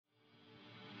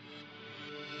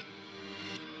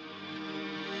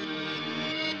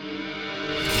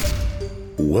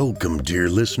Welcome, dear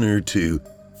listener, to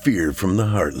Fear from the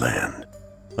Heartland.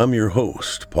 I'm your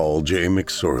host, Paul J.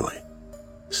 McSorley.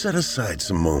 Set aside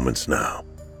some moments now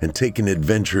and take an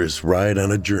adventurous ride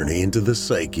on a journey into the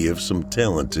psyche of some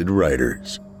talented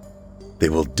writers. They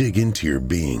will dig into your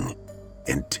being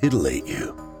and titillate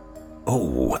you.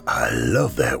 Oh, I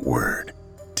love that word,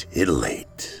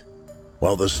 titillate.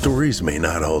 While the stories may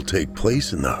not all take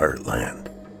place in the Heartland,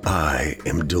 I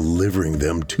am delivering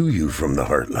them to you from the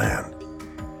Heartland.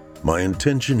 My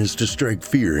intention is to strike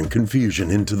fear and confusion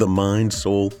into the mind,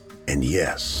 soul, and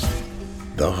yes,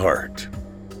 the heart.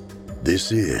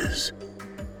 This is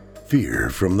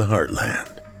Fear from the Heartland.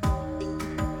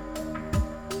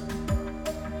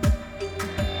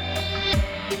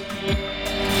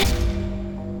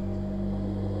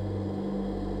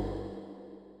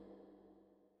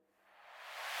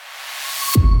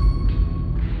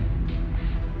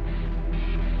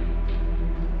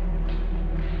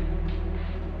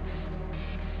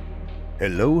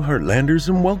 Hello, Heartlanders,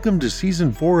 and welcome to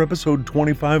Season 4, Episode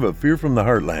 25 of Fear from the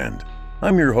Heartland.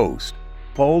 I'm your host,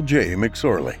 Paul J.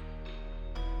 McSorley.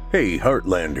 Hey,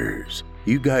 Heartlanders,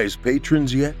 you guys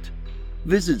patrons yet?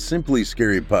 Visit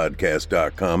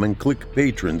simplyscarypodcast.com and click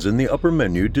Patrons in the upper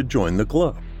menu to join the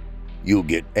club. You'll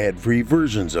get ad-free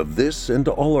versions of this and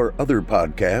all our other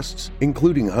podcasts,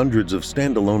 including hundreds of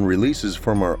standalone releases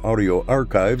from our audio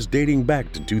archives dating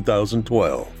back to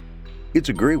 2012. It's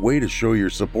a great way to show your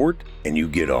support, and you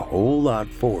get a whole lot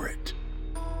for it.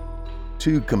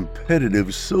 Two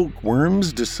competitive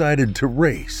silkworms decided to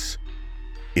race.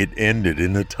 It ended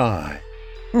in a tie.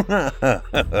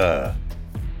 I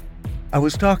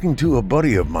was talking to a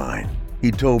buddy of mine. He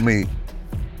told me,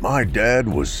 my dad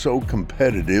was so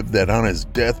competitive that on his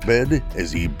deathbed,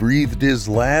 as he breathed his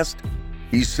last,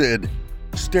 he said,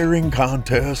 "Staring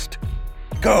contest,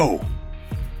 go!"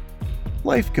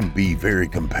 Life can be very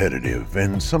competitive,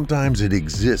 and sometimes it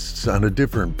exists on a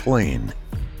different plane,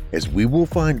 as we will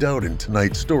find out in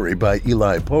tonight's story by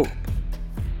Eli Pope.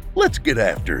 Let's get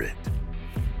after it.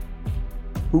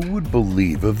 Who would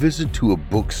believe a visit to a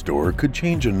bookstore could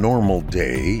change a normal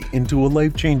day into a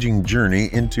life-changing journey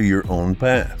into your own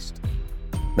past?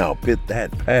 Now pit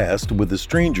that past with a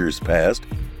stranger's past,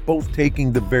 both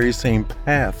taking the very same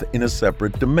path in a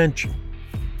separate dimension.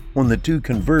 When the two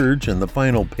converge and the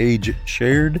final page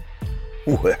shared,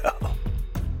 well,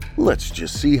 let's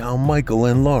just see how Michael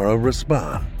and Laura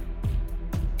respond.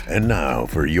 And now,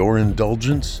 for your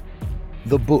indulgence,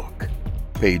 the book,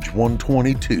 page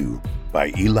 122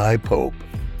 by Eli Pope.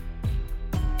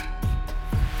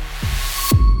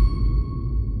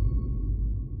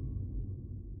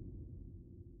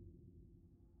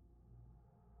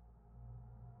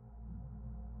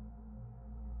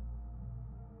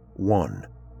 One.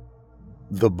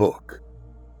 The book.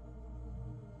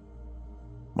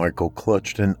 Michael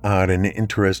clutched an odd and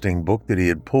interesting book that he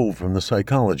had pulled from the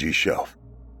psychology shelf.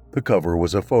 The cover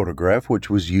was a photograph which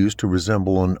was used to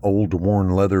resemble an old worn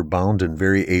leather-bound and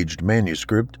very aged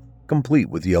manuscript, complete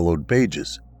with yellowed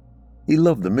pages. He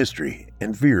loved the mystery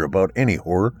and fear about any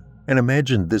horror, and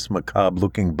imagined this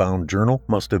macabre-looking bound journal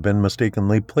must have been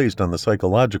mistakenly placed on the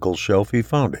psychological shelf he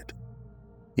found it.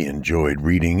 He enjoyed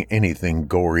reading anything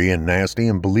gory and nasty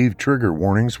and believed trigger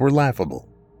warnings were laughable.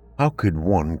 How could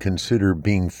one consider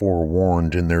being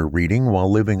forewarned in their reading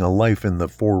while living a life in the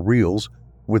four reals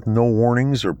with no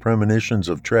warnings or premonitions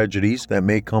of tragedies that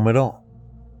may come at all?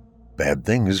 Bad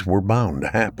things were bound to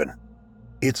happen.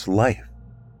 It's life.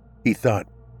 He thought,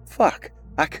 fuck,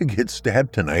 I could get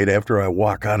stabbed tonight after I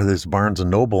walk out of this Barnes &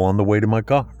 Noble on the way to my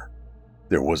car.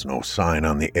 There was no sign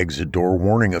on the exit door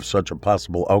warning of such a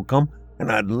possible outcome, and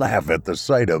I'd laugh at the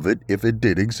sight of it if it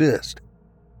did exist.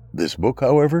 This book,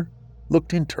 however,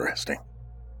 looked interesting.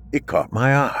 It caught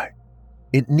my eye.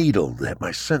 It needled at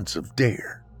my sense of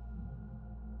dare.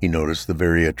 He noticed the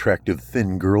very attractive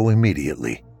thin girl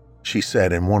immediately. She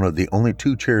sat in one of the only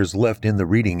two chairs left in the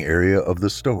reading area of the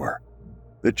store.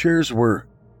 The chairs were,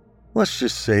 let's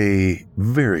just say,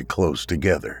 very close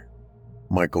together.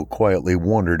 Michael quietly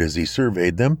wondered as he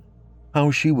surveyed them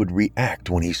how she would react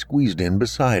when he squeezed in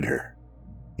beside her.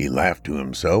 He laughed to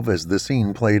himself as the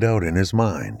scene played out in his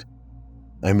mind.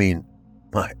 I mean,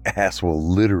 my ass will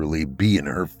literally be in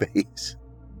her face.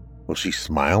 Will she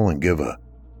smile and give a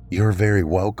 "you're very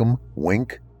welcome"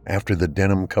 wink after the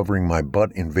denim covering my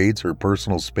butt invades her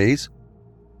personal space?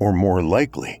 Or more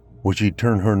likely, would she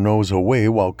turn her nose away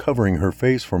while covering her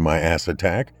face from my ass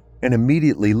attack and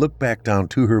immediately look back down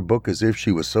to her book as if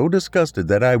she was so disgusted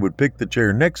that I would pick the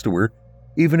chair next to her,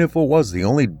 even if it was the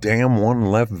only damn one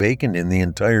left vacant in the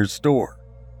entire store?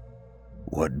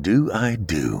 What do I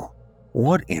do?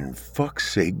 What in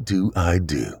fuck's sake do I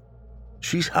do?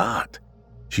 She's hot.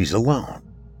 She's alone,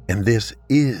 and this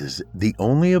is the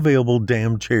only available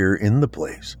damn chair in the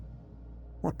place.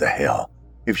 What the hell?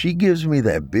 If she gives me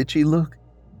that bitchy look,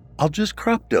 I'll just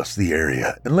crop dust the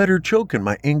area and let her choke in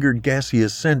my angered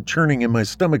gaseous scent churning in my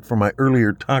stomach from my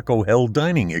earlier Taco Hell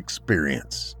dining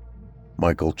experience.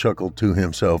 Michael chuckled to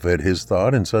himself at his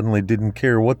thought and suddenly didn't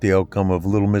care what the outcome of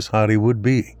Little Miss Hottie would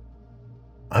be.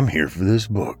 I'm here for this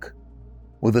book.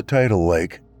 With a title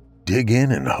like, Dig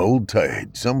In and Hold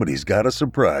Tight, somebody's got a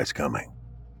surprise coming.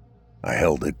 I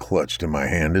held it clutched in my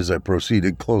hand as I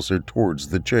proceeded closer towards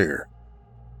the chair.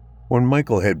 When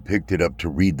Michael had picked it up to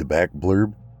read the back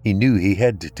blurb, he knew he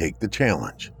had to take the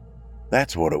challenge.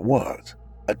 That's what it was,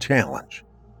 a challenge.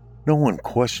 No one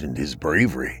questioned his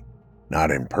bravery,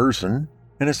 not in person,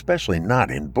 and especially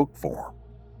not in book form.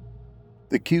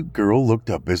 The cute girl looked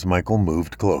up as Michael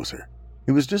moved closer.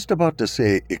 He was just about to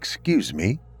say, "Excuse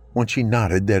me," when she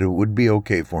nodded that it would be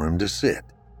okay for him to sit.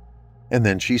 And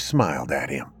then she smiled at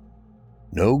him.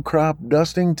 No crop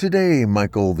dusting today,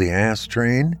 Michael the ass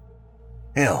train.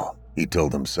 Hell, he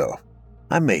told himself,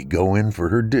 I may go in for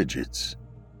her digits.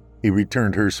 He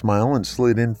returned her smile and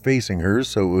slid in facing her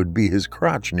so it would be his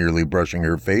crotch nearly brushing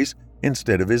her face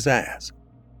instead of his ass.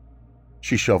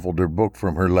 She shuffled her book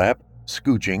from her lap,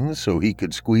 scooching so he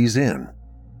could squeeze in.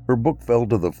 Her book fell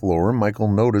to the floor and Michael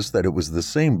noticed that it was the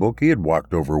same book he had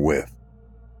walked over with.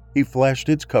 He flashed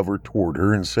its cover toward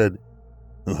her and said,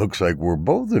 Looks like we're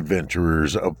both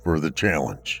adventurers up for the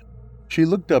challenge. She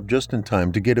looked up just in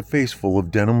time to get a face full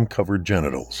of denim-covered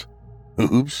genitals.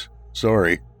 Oops,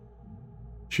 sorry.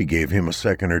 She gave him a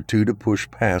second or two to push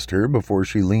past her before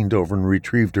she leaned over and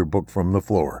retrieved her book from the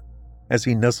floor. As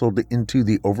he nestled into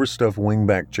the overstuffed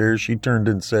wingback chair, she turned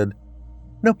and said,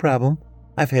 No problem.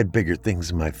 I've had bigger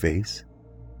things in my face.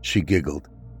 She giggled.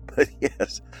 But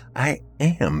yes, I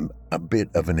am a bit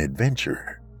of an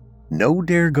adventurer. No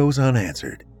dare goes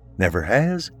unanswered. Never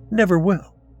has, never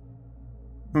will.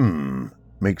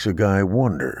 Makes a guy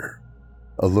wonder.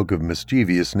 A look of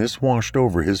mischievousness washed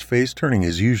over his face, turning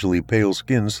his usually pale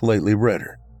skin slightly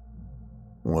redder.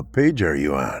 What page are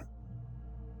you on?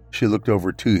 She looked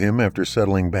over to him after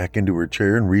settling back into her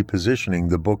chair and repositioning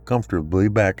the book comfortably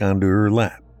back onto her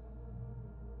lap.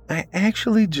 I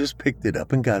actually just picked it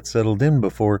up and got settled in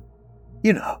before,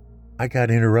 I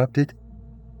got interrupted.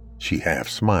 She half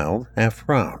smiled, half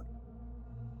frowned.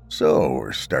 So,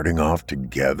 we're starting off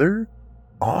together?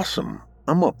 Awesome.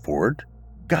 I'm up for it.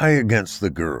 Guy against the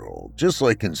girl, just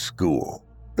like in school.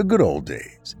 The good old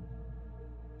days.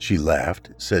 She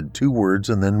laughed, said 2 words,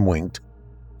 and then winked.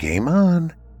 Game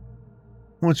on.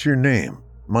 What's your name?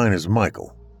 Mine is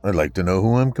Michael. I'd like to know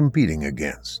who I'm competing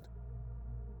against.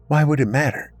 Why would it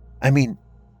matter? I mean,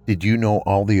 did you know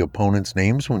all the opponents'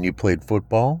 names when you played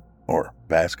football? Or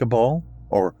basketball?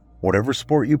 Or whatever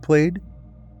sport you played?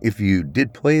 If you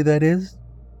did play, that is?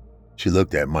 She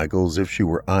looked at Michael as if she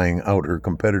were eyeing out her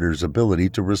competitor's ability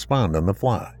to respond on the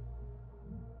fly.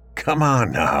 Come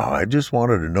on now, I just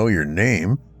wanted to know your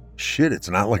name. Shit, it's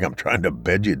not like I'm trying to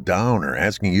bed you down or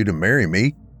asking you to marry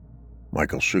me.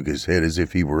 Michael shook his head as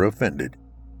if he were offended,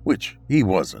 which he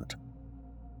wasn't.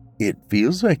 It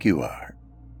feels like you are.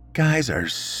 Guys are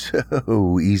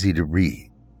so easy to read.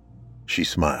 She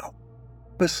smiled.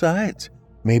 Besides,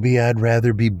 maybe I'd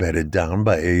rather be bedded down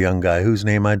by a young guy whose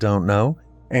name I don't know,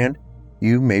 and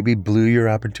you maybe blew your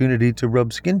opportunity to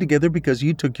rub skin together because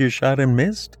you took your shot and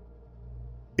missed?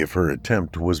 If her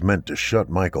attempt was meant to shut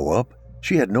Michael up,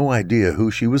 she had no idea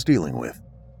who she was dealing with.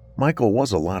 Michael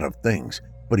was a lot of things,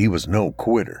 but he was no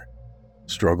quitter.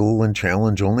 Struggle and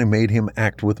challenge only made him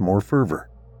act with more fervor.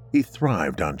 He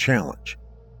thrived on challenge.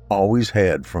 Always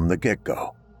had from the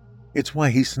get-go. It's why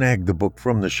he snagged the book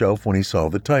from the shelf when he saw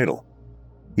the title.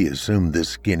 He assumed this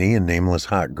skinny and nameless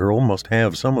hot girl must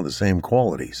have some of the same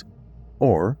qualities.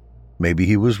 Or maybe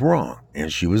he was wrong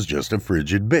and she was just a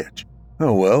frigid bitch.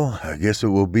 Oh well, I guess it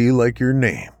will be like your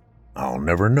name. I'll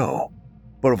never know.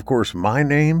 But of course my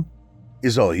name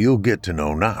is all you'll get to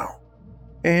know now.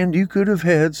 And you could have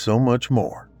had so much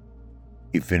more.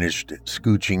 He finished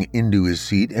scooching into his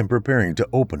seat and preparing to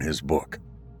open his book,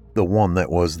 the one that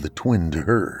was the twin to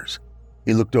hers.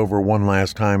 He looked over one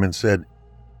last time and said,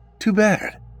 Too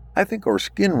bad. I think our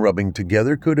skin rubbing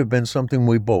together could have been something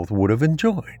we both would have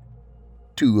enjoyed.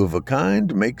 2 of a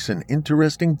kind makes an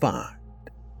interesting find.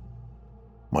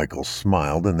 Michael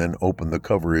smiled and then opened the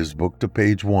cover of his book to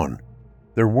page 1.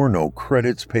 There were no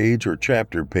credits page or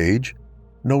chapter page,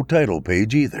 no title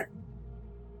page either.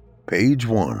 Page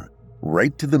 1,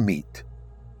 right to the meat.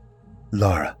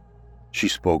 Laura. She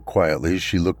spoke quietly as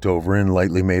she looked over and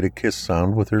lightly made a kiss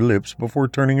sound with her lips before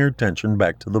turning her attention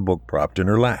back to the book propped in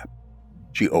her lap.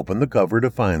 She opened the cover to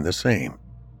find the same.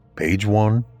 Page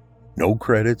 1, no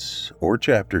credits or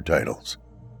chapter titles,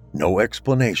 no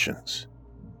explanations.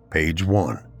 Page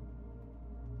 1.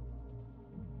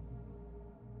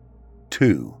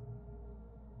 2.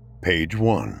 Page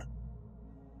 1.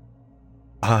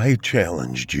 I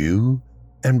challenged you,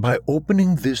 and by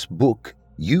opening this book,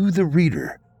 you, the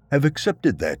reader, have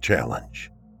accepted that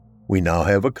challenge. We now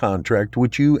have a contract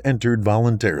which you entered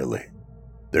voluntarily.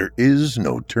 There is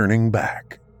no turning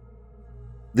back.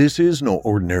 This is no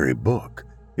ordinary book.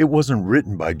 It wasn't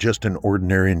written by just an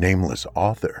ordinary nameless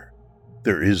author.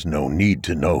 There is no need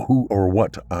to know who or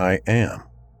what I am,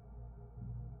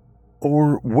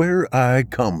 or where I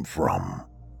come from.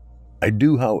 I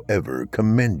do, however,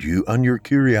 commend you on your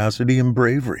curiosity and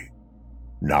bravery.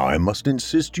 Now I must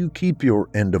insist you keep your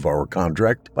end of our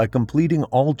contract by completing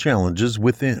all challenges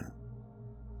within.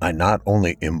 I not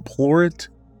only implore it,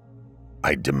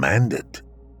 I demand it.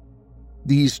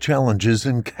 These challenges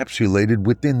encapsulated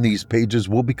within these pages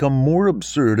will become more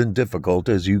absurd and difficult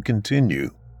as you continue.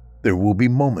 There will be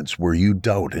moments where you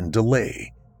doubt and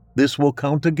delay. This will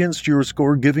count against your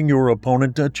score, giving your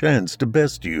opponent a chance to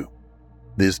best you.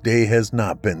 This day has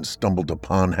not been stumbled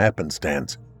upon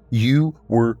happenstance. You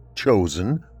were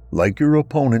chosen like your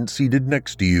opponent seated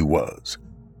next to you was.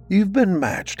 You've been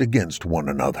matched against one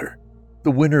another.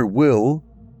 The winner will,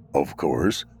 of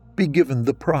course, be given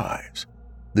the prize.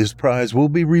 This prize will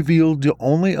be revealed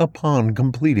only upon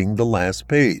completing the last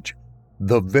page,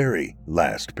 the very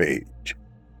last page.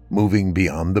 Moving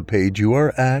beyond the page you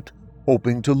are at,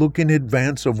 hoping to look in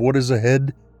advance of what is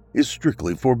ahead, is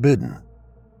strictly forbidden.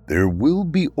 There will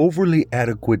be overly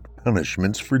adequate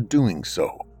punishments for doing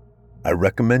so. I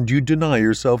recommend you deny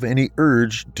yourself any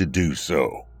urge to do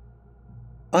so.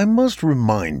 I must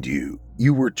remind you,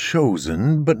 you were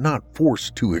chosen but not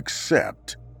forced to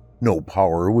accept. No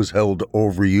power was held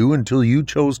over you until you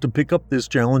chose to pick up this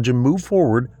challenge and move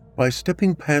forward by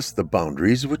stepping past the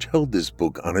boundaries which held this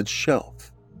book on its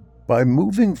shelf. By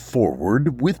moving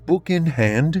forward with book in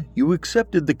hand, you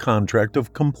accepted the contract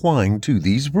of complying to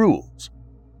these rules.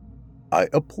 I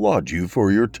applaud you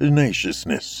for your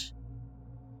tenaciousness.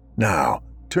 Now,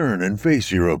 turn and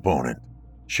face your opponent.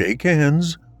 Shake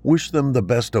hands, wish them the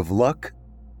best of luck,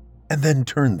 and then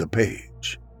turn the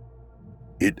page.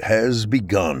 It has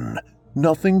begun.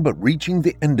 Nothing but reaching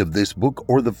the end of this book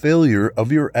or the failure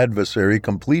of your adversary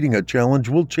completing a challenge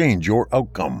will change your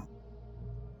outcome.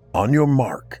 On your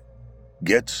mark,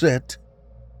 get set,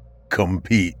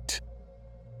 compete.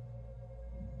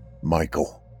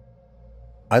 Michael.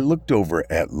 I looked over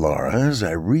at Laura as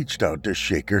I reached out to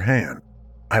shake her hand.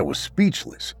 I was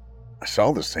speechless. I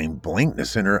saw the same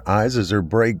blankness in her eyes as her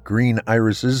bright green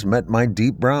irises met my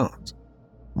deep browns.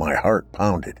 My heart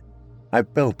pounded. I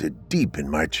felt it deep in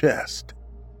my chest.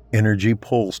 Energy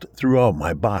pulsed throughout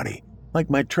my body, like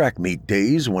my track meet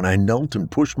days when I knelt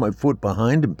and pushed my foot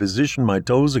behind and positioned my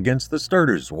toes against the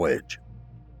starter's wedge.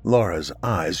 Laura's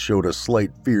eyes showed a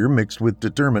slight fear mixed with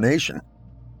determination.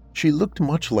 She looked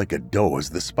much like a doe as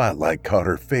the spotlight caught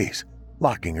her face,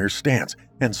 locking her stance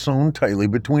and sewn tightly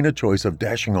between a choice of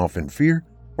dashing off in fear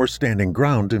or standing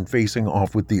ground and facing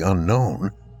off with the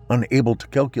unknown, unable to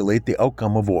calculate the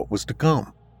outcome of what was to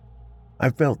come. I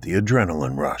felt the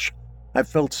adrenaline rush. I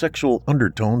felt sexual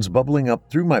undertones bubbling up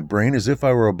through my brain as if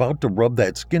I were about to rub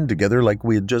that skin together like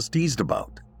we had just teased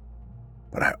about.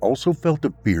 But I also felt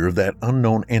a fear of that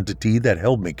unknown entity that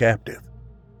held me captive.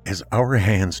 As our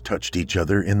hands touched each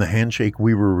other in the handshake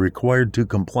we were required to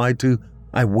comply to,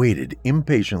 I waited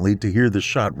impatiently to hear the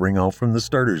shot ring out from the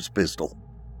starter's pistol.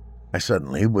 I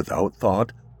suddenly, without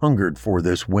thought, hungered for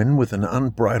this win with an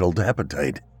unbridled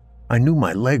appetite. I knew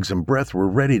my legs and breath were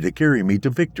ready to carry me to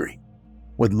victory.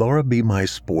 Would Laura be my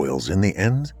spoils in the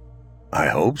end? I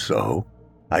hope so.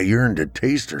 I yearned to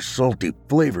taste her salty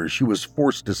flavor. She was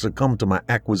forced to succumb to my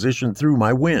acquisition through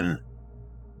my win.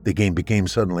 The game became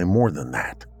suddenly more than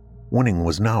that. Winning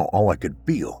was now all I could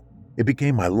feel. It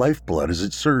became my lifeblood as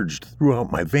it surged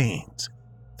throughout my veins,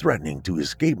 threatening to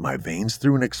escape my veins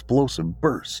through an explosive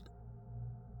burst.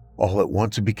 All at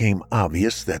once it became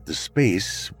obvious that the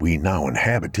space we now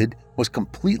inhabited was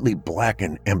completely black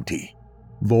and empty,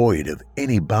 void of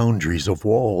any boundaries of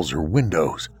walls or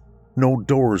windows, no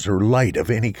doors or light of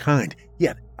any kind,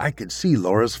 yet I could see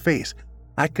Laura's face.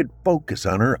 I could focus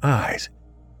on her eyes.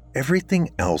 Everything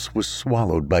else was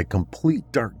swallowed by complete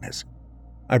darkness.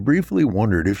 I briefly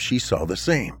wondered if she saw the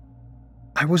same.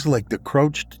 I was like the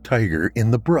crouched tiger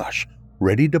in the brush,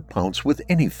 ready to pounce with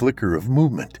any flicker of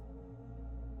movement.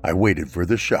 I waited for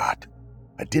the shot.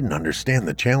 I didn't understand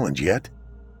the challenge yet.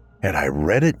 Had I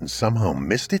read it and somehow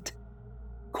missed it?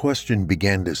 Question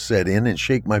began to set in and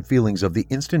shake my feelings of the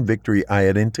instant victory I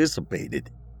had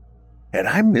anticipated. Had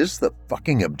I missed the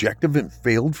fucking objective and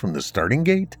failed from the starting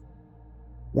gate?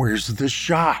 Where's the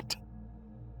shot?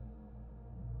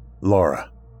 Laura.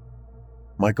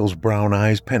 Michael's brown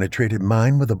eyes penetrated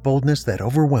mine with a boldness that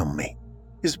overwhelmed me.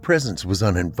 His presence was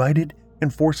uninvited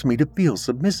and forced me to feel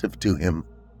submissive to him.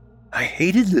 I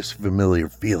hated this familiar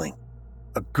feeling.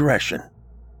 Aggression.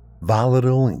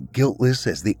 Volatile and guiltless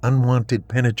as the unwanted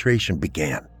penetration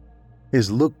began. His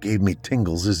look gave me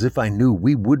tingles as if I knew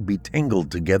we would be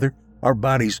tangled together, our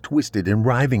bodies twisted and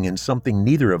writhing in something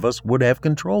neither of us would have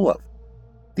control of.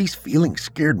 These feelings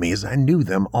scared me as I knew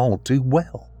them all too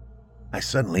well. I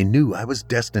suddenly knew I was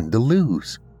destined to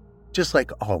lose. Just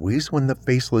like always when the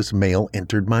faceless male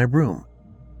entered my room.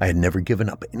 I had never given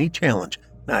up any challenge,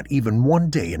 not even one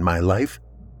day in my life.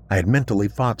 I had mentally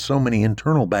fought so many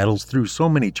internal battles through so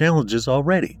many challenges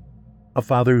already. A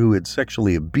father who had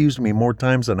sexually abused me more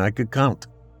times than I could count.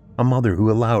 A mother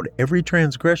who allowed every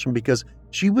transgression because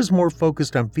she was more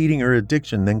focused on feeding her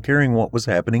addiction than caring what was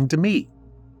happening to me.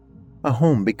 A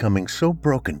home becoming so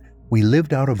broken, we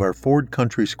lived out of our Ford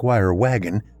Country Squire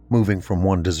wagon, moving from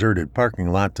one deserted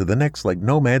parking lot to the next like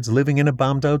nomads living in a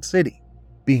bombed-out city.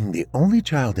 Being the only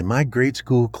child in my grade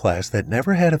school class that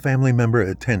never had a family member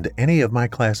attend any of my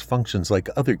class functions like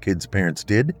other kids' parents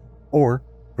did, or,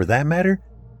 for that matter,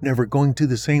 never going to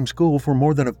the same school for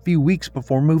more than a few weeks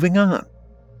before moving on.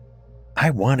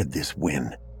 I wanted this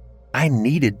win. I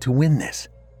needed to win this.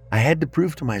 I had to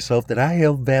prove to myself that I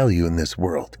held value in this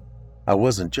world. I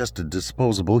wasn't just a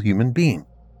disposable human being.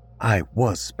 I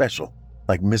was special,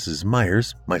 like Mrs.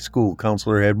 Myers, my school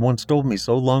counselor, had once told me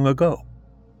so long ago.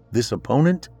 This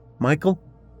opponent, Michael,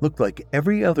 looked like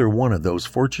every other one of those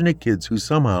fortunate kids who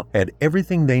somehow had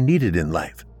everything they needed in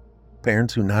life.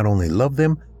 Parents who not only loved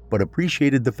them, but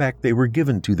appreciated the fact they were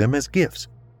given to them as gifts.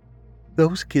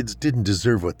 Those kids didn't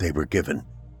deserve what they were given,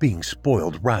 being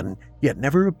spoiled rotten, yet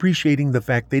never appreciating the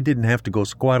fact they didn't have to go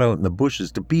squat out in the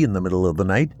bushes to pee in the middle of the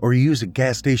night or use a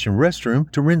gas station restroom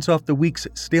to rinse off the week's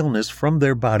staleness from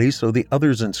their bodies so the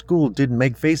others in school didn't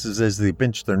make faces as they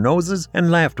pinched their noses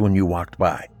and laughed when you walked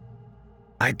by.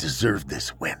 I deserved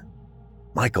this win.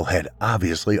 Michael had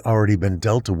obviously already been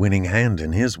dealt a winning hand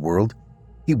in his world.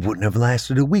 He wouldn't have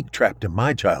lasted a week trapped in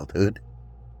my childhood.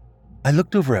 I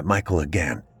looked over at Michael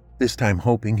again, this time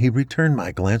hoping he returned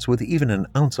my glance with even an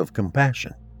ounce of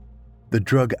compassion. The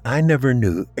drug I never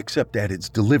knew except at its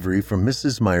delivery from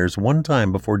Mrs. Myers one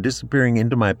time before disappearing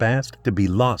into my past to be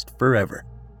lost forever.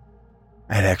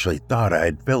 I had actually thought I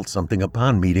had felt something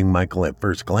upon meeting Michael at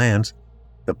first glance,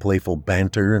 the playful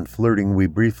banter and flirting we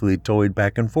briefly toyed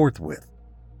back and forth with.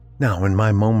 Now, in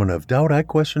my moment of doubt, I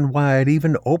questioned why I'd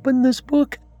even opened this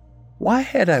book. Why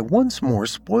had I once more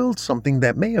spoiled something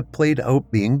that may have played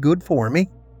out being good for me,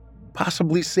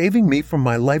 possibly saving me from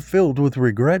my life filled with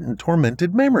regret and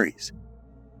tormented memories?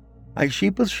 I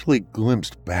sheepishly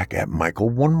glimpsed back at Michael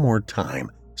one more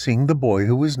time, seeing the boy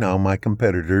who was now my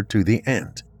competitor to the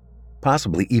end,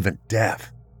 possibly even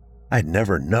death. I'd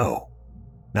never know.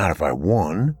 Not if I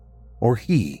won, or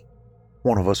he.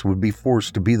 One of us would be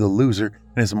forced to be the loser,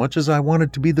 and as much as I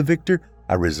wanted to be the victor,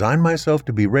 I resigned myself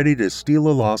to be ready to steal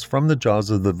a loss from the jaws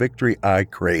of the victory I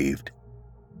craved.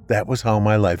 That was how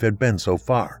my life had been so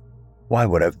far. Why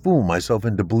would I fool myself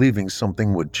into believing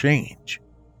something would change?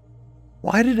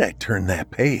 Why did I turn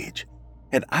that page?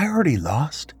 Had I already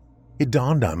lost? It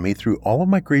dawned on me through all of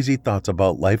my crazy thoughts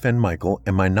about life and Michael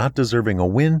and my not deserving a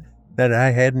win that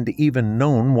I hadn't even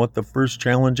known what the first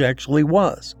challenge actually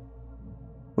was.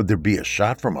 Would there be a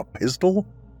shot from a pistol?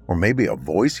 Or maybe a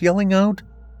voice yelling out,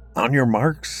 "On your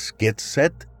marks, get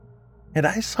set"? Had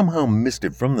I somehow missed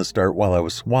it from the start while I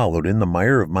was swallowed in the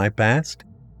mire of my past?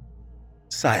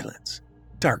 Silence.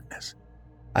 Darkness.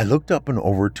 I looked up and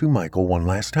over to Michael one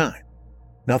last time.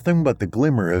 Nothing but the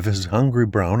glimmer of his hungry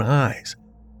brown eyes,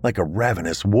 like a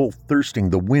ravenous wolf thirsting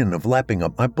the wind of lapping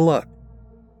up my blood.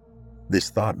 This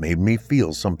thought made me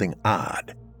feel something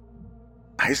odd.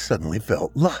 I suddenly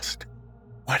felt lust.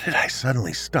 Why did I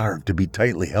suddenly starve to be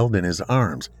tightly held in his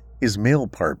arms, his male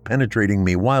part penetrating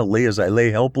me wildly as I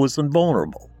lay helpless and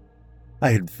vulnerable?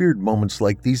 I had feared moments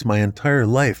like these my entire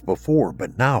life before,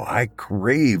 but now I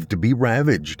craved to be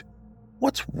ravaged.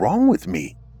 What's wrong with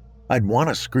me? I'd want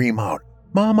to scream out,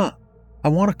 "Mama, I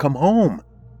want to come home."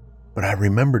 But I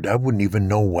remembered I wouldn't even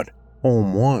know what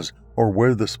home was, or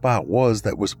where the spot was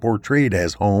that was portrayed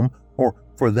as home, or,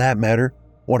 for that matter,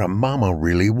 what a mama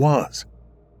really was.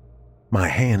 My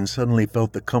hand suddenly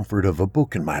felt the comfort of a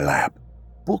book in my lap.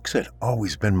 Books had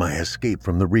always been my escape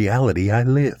from the reality I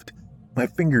lived. My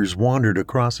fingers wandered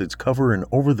across its cover and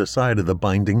over the side of the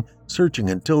binding, searching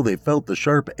until they felt the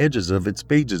sharp edges of its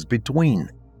pages between.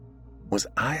 Was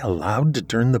I allowed to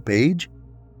turn the page?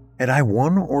 Had I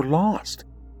won or lost?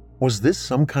 Was this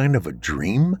some kind of a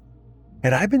dream?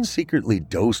 Had I been secretly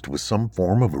dosed with some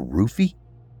form of a roofie?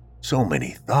 So many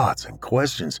thoughts and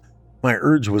questions. My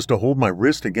urge was to hold my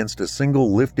wrist against a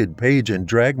single lifted page and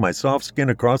drag my soft skin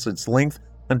across its length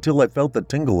until I felt the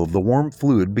tingle of the warm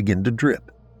fluid begin to drip.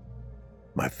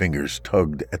 My fingers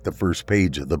tugged at the first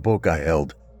page of the book I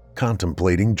held,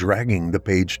 contemplating dragging the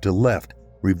page to left,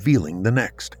 revealing the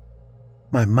next.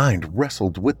 My mind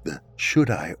wrestled with the should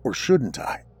I or shouldn't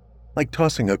I, like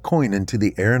tossing a coin into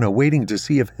the air and awaiting to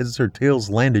see if heads or tails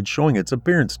landed, showing its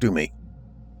appearance to me.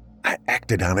 I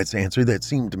acted on its answer that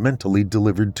seemed mentally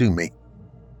delivered to me.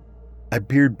 I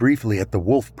peered briefly at the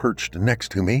wolf perched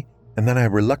next to me, and then I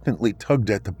reluctantly tugged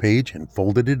at the page and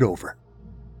folded it over.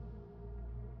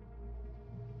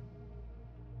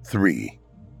 3.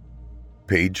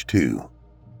 Page 2.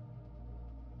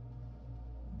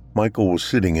 Michael was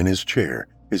sitting in his chair,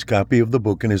 his copy of the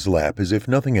book in his lap as if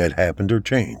nothing had happened or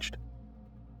changed.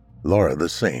 Laura the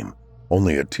same,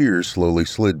 only a tear slowly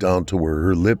slid down to where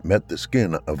her lip met the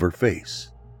skin of her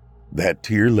face. That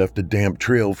tear left a damp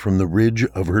trail from the ridge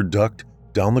of her duct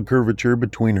down the curvature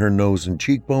between her nose and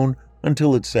cheekbone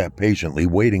until it sat patiently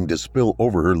waiting to spill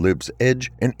over her lip's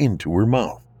edge and into her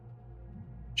mouth.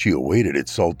 She awaited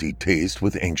its salty taste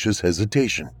with anxious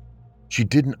hesitation. She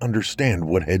didn't understand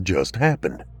what had just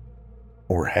happened.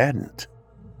 Or hadn't.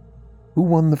 Who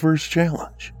won the first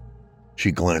challenge?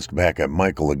 She glanced back at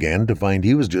Michael again to find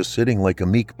he was just sitting like a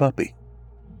meek puppy.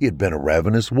 He had been a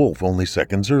ravenous wolf only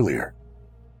seconds earlier.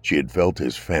 She had felt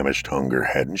his famished hunger,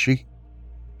 hadn't she?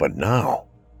 But now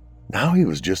he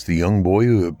was just the young boy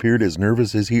who appeared as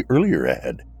nervous as he earlier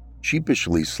had,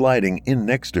 sheepishly sliding in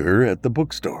next to her at the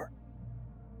bookstore.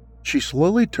 She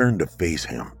slowly turned to face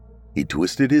him. He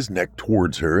twisted his neck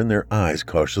towards her and their eyes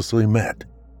cautiously met.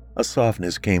 A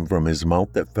softness came from his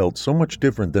mouth that felt so much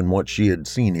different than what she had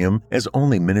seen him as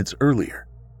only minutes earlier.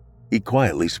 He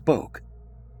quietly spoke.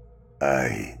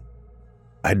 I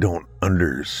don't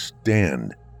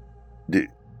understand. Do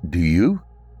you?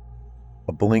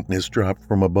 A blankness dropped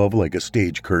from above like a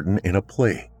stage curtain in a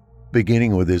play.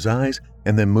 Beginning with his eyes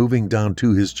and then moving down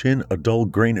to his chin, a dull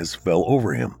grayness fell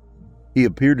over him. He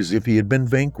appeared as if he had been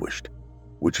vanquished,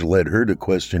 which led her to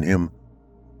question him.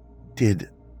 Did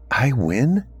I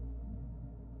win?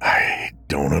 I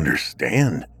don't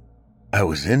understand. I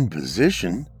was in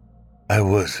position. I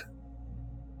was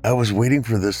waiting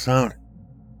for the sound,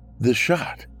 the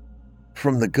shot,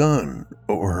 from the gun,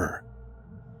 or...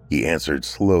 He answered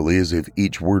slowly as if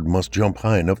each word must jump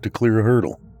high enough to clear a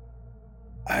hurdle.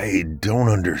 I don't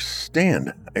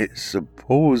understand. I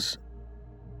suppose...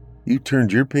 You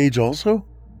turned your page also?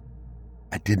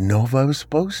 I didn't know if I was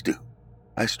supposed to.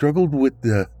 I struggled with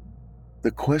the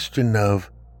question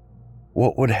of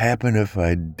what would happen if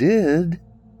I did,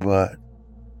 but...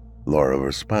 Laura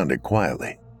responded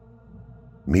quietly.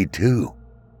 Me too.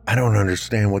 I don't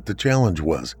understand what the challenge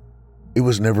was. It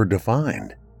was never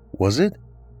defined, was it?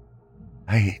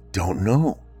 I don't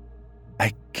know.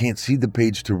 I can't see the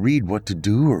page to read what to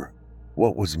do or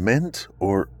what was meant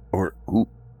or who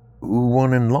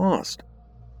won and lost.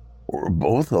 We're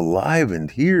both alive and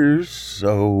here,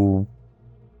 so...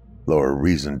 Laura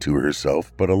reasoned to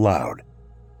herself, but aloud.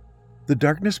 The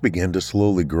darkness began to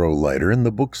slowly grow lighter, and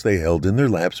the books they held in their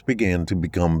laps began to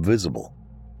become visible.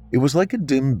 It was like a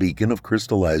dim beacon of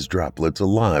crystallized droplets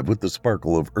alive with the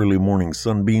sparkle of early morning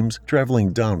sunbeams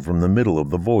traveling down from the middle of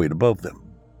the void above them.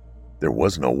 There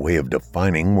was no way of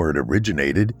defining where it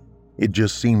originated, it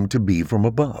just seemed to be from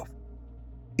above.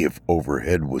 If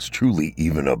overhead was truly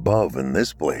even above in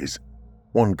this place,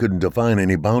 one couldn't define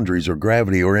any boundaries or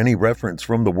gravity or any reference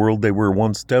from the world they were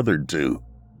once tethered to.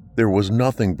 There was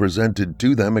nothing presented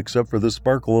to them except for the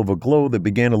sparkle of a glow that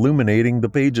began illuminating the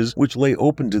pages which lay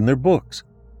opened in their books.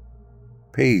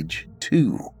 Page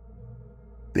 2.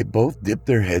 They both dipped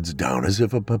their heads down as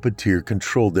if a puppeteer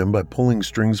controlled them by pulling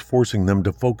strings forcing them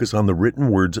to focus on the written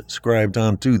words scribed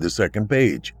onto the second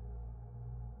page.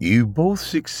 You both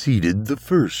succeeded the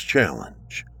first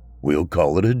challenge. We'll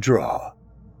call it a draw.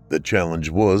 The challenge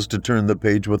was to turn the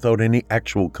page without any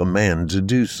actual command to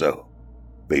do so,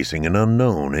 facing an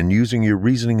unknown and using your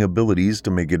reasoning abilities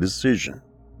to make a decision.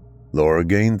 Laura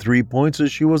gained 3 points as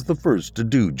she was the first to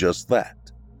do just that.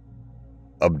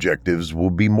 Objectives will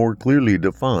be more clearly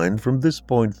defined from this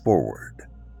point forward.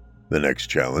 The next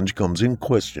challenge comes in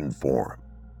question form.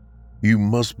 You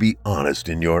must be honest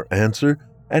in your answer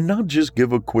and not just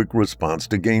give a quick response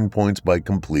to gain points by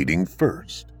completing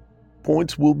first.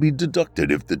 Points will be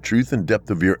deducted if the truth and depth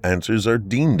of your answers are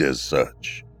deemed as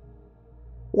such.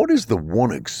 What is the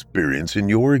one experience in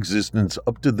your existence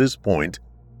up to this point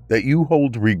that you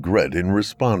hold regret in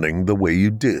responding the way you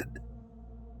did?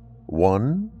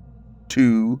 1,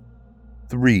 2,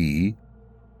 3,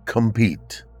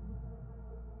 compete.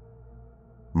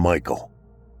 Michael.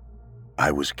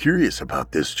 I was curious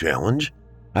about this challenge.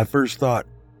 I first thought,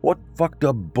 what fucked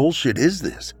up bullshit is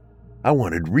this? I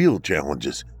wanted real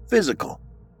challenges, physical,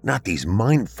 not these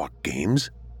mindfuck games.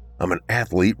 I'm an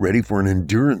athlete ready for an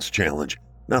endurance challenge,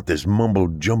 not this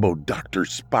mumbo-jumbo Dr.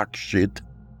 Spock shit.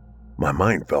 My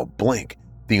mind felt blank,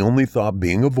 the only thought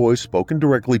being a voice spoken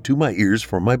directly to my ears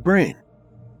from my brain.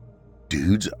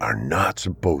 Dudes are not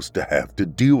supposed to have to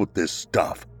deal with this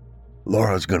stuff.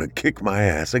 Laura's gonna kick my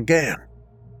ass again.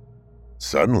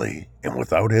 Suddenly, and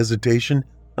without hesitation,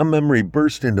 a memory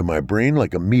burst into my brain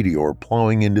like a meteor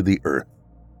plowing into the earth.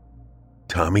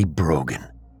 Tommy Brogan,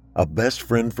 a best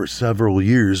friend for several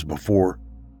years before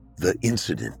the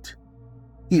incident.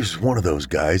 He was one of those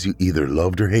guys you either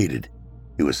loved or hated.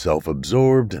 He was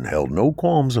self-absorbed and held no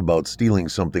qualms about stealing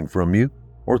something from you,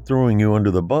 or throwing you under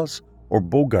the bus, or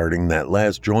bogarting that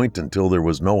last joint until there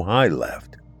was no high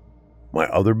left. My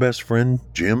other best friend,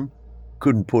 Jim,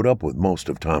 couldn't put up with most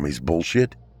of Tommy's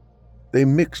bullshit. They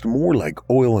mixed more like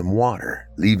oil and water,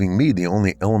 leaving me the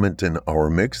only element in our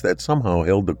mix that somehow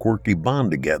held the quirky bond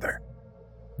together.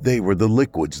 They were the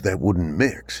liquids that wouldn't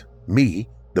mix, me,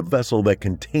 the vessel that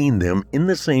contained them in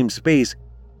the same space,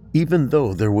 even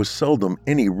though there was seldom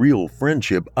any real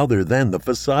friendship other than the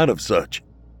facade of such.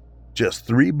 Just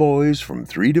 3 boys from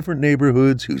 3 different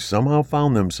neighborhoods who somehow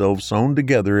found themselves sewn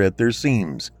together at their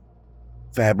seams.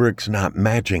 Fabrics not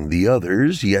matching the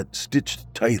others, yet stitched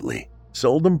tightly,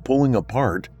 seldom pulling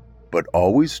apart, but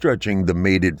always stretching the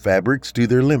mated fabrics to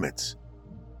their limits.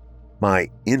 My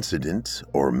incident,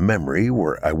 or memory,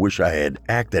 where I wish I had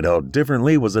acted out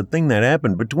differently, was a thing that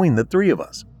happened between the 3 of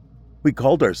us. We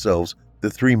called ourselves the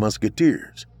 3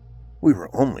 Musketeers. We were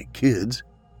only kids,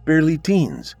 barely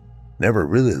teens, never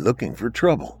really looking for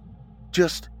trouble.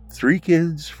 Just 3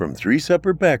 kids from 3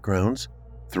 separate backgrounds,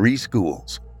 3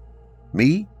 schools.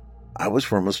 Me, I was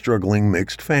from a struggling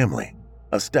mixed family.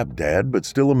 A stepdad, but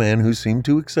still a man who seemed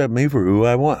to accept me for who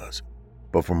I was.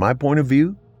 But from my point of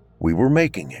view, we were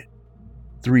making it.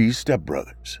 3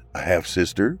 stepbrothers, a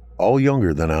half-sister, all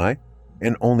younger than I,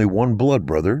 and only 1 blood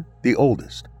brother, the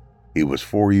oldest. He was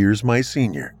 4 years my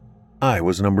senior. I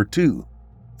was number 2,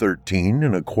 13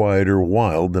 and a quieter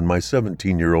wild than my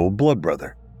 17-year-old blood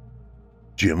brother.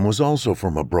 Jim was also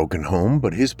from a broken home,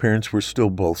 but his parents were still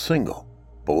both single.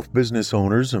 Both business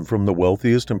owners and from the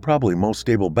wealthiest and probably most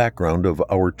stable background of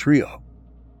our trio.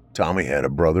 Tommy had a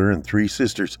brother and 3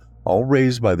 sisters, all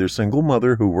raised by their single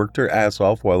mother who worked her ass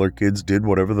off while her kids did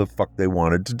whatever the fuck they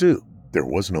wanted to do. There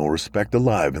was no respect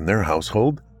alive in their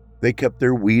household. They kept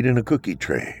their weed in a cookie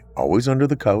tray, always under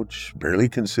the couch, barely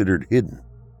considered hidden.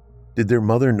 Did their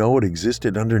mother know it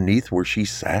existed underneath where she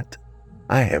sat?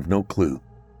 I have no clue.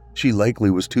 She likely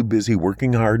was too busy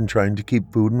working hard and trying to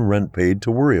keep food and rent paid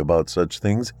to worry about such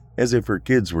things as if her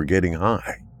kids were getting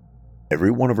high.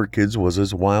 Every one of her kids was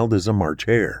as wild as a March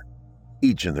hare,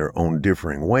 each in their own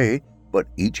differing way, but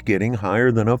each getting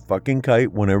higher than a fucking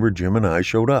kite whenever Jim and I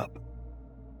showed up.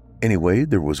 Anyway,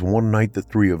 there was one night the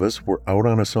 3 of us were out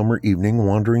on a summer evening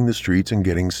wandering the streets and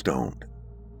getting stoned.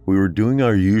 We were doing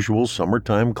our usual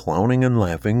summertime clowning and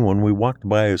laughing when we walked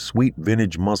by a sweet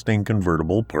vintage Mustang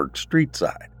convertible parked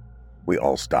streetside. We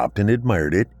all stopped and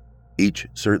admired it, each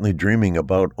certainly dreaming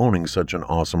about owning such an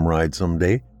awesome ride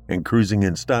someday and cruising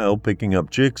in style, picking up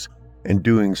chicks and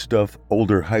doing stuff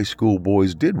older high school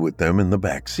boys did with them in the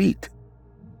back seat.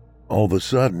 All of a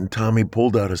sudden, Tommy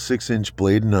pulled out a 6-inch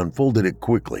blade and unfolded it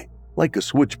quickly, like a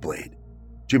switchblade.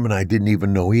 Jim and I didn't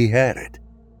even know he had it.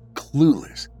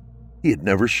 Clueless. He had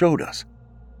never showed us.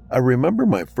 I remember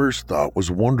my first thought was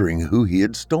wondering who he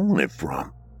had stolen it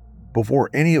from.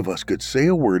 Before any of us could say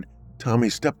a word,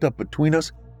 Tommy stepped up between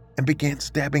us and began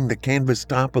stabbing the canvas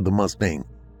top of the Mustang,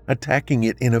 attacking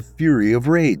it in a fury of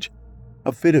rage.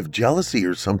 A fit of jealousy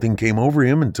or something came over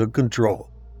him and took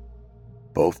control.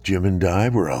 Both Jim and I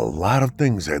were a lot of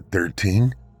things at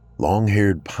 13,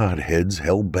 long-haired potheads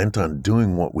hell-bent on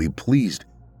doing what we pleased,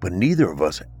 but neither of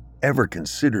us ever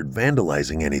considered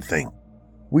vandalizing anything.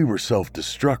 We were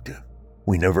self-destructive.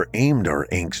 We never aimed our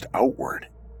angst outward.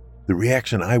 The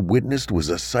reaction I witnessed was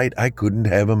a sight I couldn't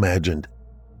have imagined.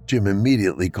 Jim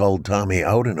immediately called Tommy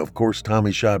out, and of course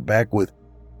Tommy shot back with,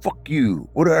 "Fuck you,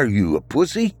 what are you, a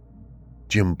pussy?"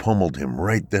 Jim pummeled him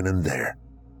right then and there.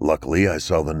 Luckily, I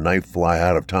saw the knife fly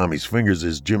out of Tommy's fingers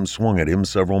as Jim swung at him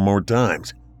several more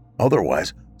times.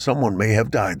 Otherwise, someone may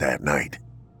have died that night.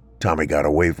 Tommy got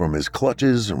away from his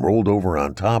clutches and rolled over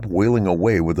on top, wailing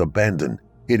away with abandon,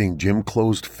 hitting Jim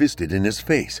closed-fisted in his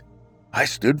face. I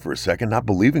stood for a second, not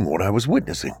believing what I was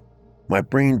witnessing. My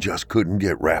brain just couldn't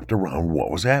get wrapped around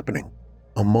what was happening.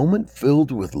 A moment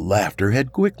filled with laughter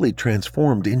had quickly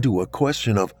transformed into a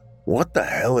question of what the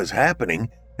hell is happening,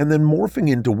 and then morphing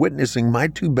into witnessing my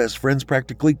two best friends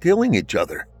practically killing each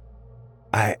other.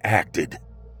 I acted.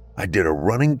 I did a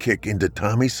running kick into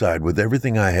Tommy's side with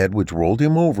everything I had, which rolled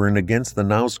him over and against the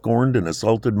now scorned and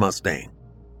assaulted Mustang.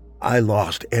 I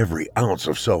lost every ounce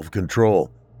of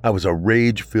self-control. I was a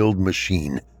rage-filled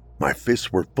machine. My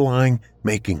fists were flying,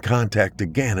 making contact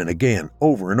again and again,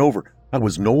 over and over. I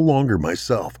was no longer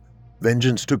myself.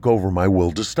 Vengeance took over my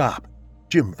will to stop.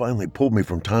 Jim finally pulled me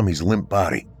from Tommy's limp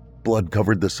body. Blood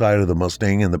covered the side of the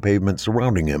Mustang and the pavement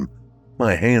surrounding him.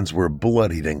 My hands were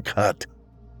bloodied and cut.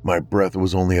 My breath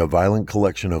was only a violent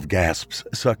collection of gasps,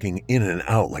 sucking in and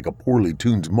out like a poorly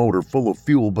tuned motor full of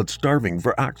fuel but starving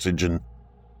for oxygen.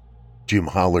 Jim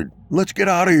hollered, "Let's get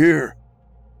out of here!"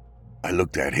 I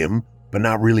looked at him, but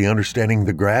not really understanding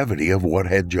the gravity of what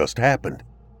had just happened.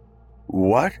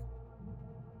 "What?"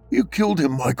 "You killed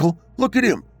him, Michael. Look at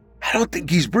him. I don't think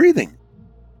he's breathing."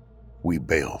 We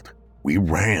bailed. We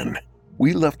ran.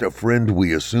 We left a friend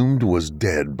we assumed was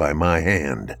dead by my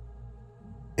hand.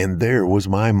 And there was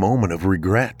my moment of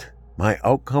regret, my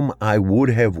outcome I would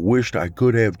have wished I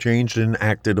could have changed and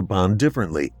acted upon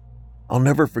differently. I'll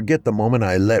never forget the moment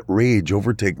I let rage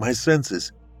overtake my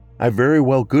senses. I very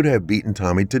well could have beaten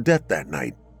Tommy to death that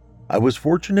night. I was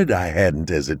fortunate I hadn't,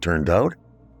 as it turned out,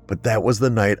 but that was the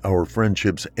night our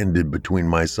friendships ended between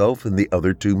myself and the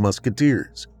other two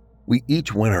musketeers. We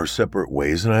each went our separate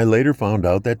ways, and I later found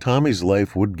out that Tommy's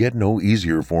life would get no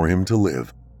easier for him to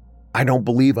live. I don't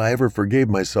believe I ever forgave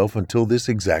myself until this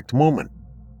exact moment.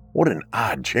 What an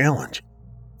odd challenge,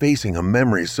 facing a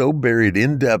memory so buried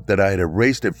in depth that I had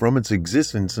erased it from its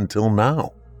existence until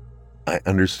now. I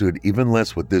understood even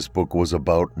less what this book was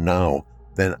about now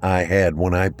than I had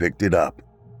when I picked it up.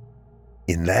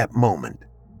 In that moment,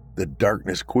 the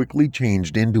darkness quickly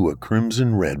changed into a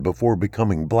crimson red before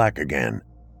becoming black again,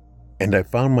 and I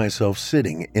found myself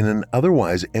sitting in an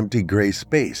otherwise empty gray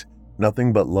space,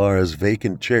 nothing but Laura's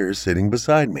vacant chair sitting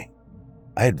beside me.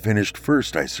 I had finished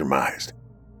first, I surmised.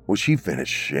 Will she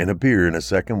finish and appear in a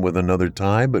second with another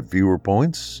tie but fewer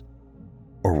points?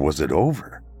 Or was it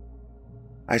over?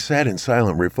 I sat in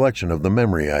silent reflection of the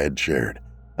memory I had shared.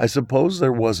 I suppose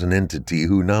there was an entity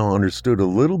who now understood a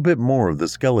little bit more of the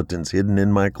skeletons hidden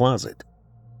in my closet.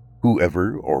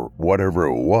 Whoever or whatever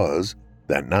it was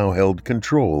that now held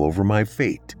control over my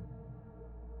fate.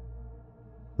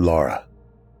 Laura.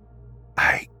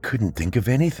 I couldn't think of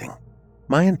anything.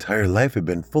 My entire life had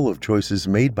been full of choices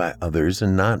made by others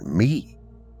and not me.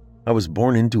 I was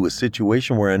born into a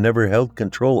situation where I never held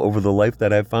control over the life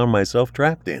that I found myself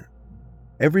trapped in.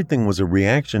 Everything was a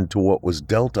reaction to what was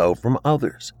dealt out from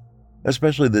others,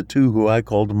 especially the two who I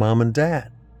called Mom and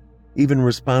Dad. Even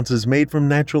responses made from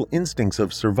natural instincts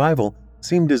of survival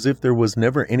seemed as if there was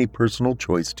never any personal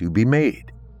choice to be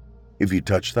made. If you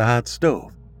touch the hot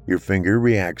stove, your finger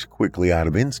reacts quickly out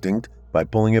of instinct by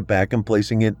pulling it back and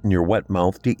placing it in your wet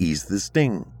mouth to ease the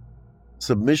sting.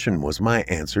 Submission was my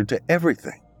answer to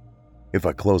everything. If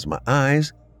I close my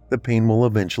eyes, the pain will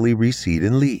eventually recede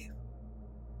and leave.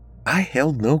 I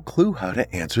held no clue how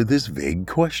to answer this vague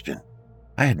question.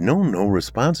 I had known no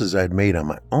responses I'd made on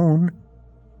my own,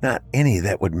 not any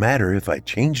that would matter if I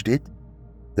changed it.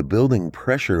 The building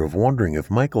pressure of wondering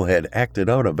if Michael had acted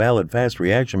out a valid fast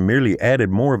reaction merely added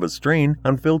more of a strain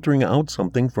on filtering out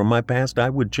something from my past I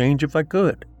would change if I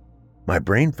could. My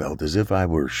brain felt as if I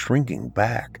were shrinking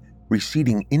back,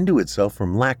 receding into itself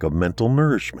from lack of mental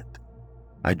nourishment.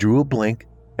 I drew a blank,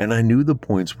 and I knew the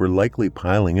points were likely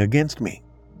piling against me.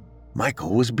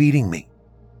 Michael was beating me.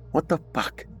 What the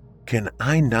fuck? Can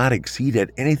I not exceed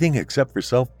at anything except for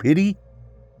self-pity?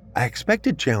 I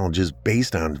expected challenges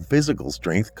based on physical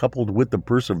strength coupled with the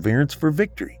perseverance for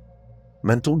victory.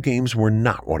 Mental games were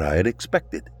not what I had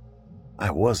expected.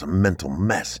 I was a mental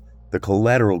mess, the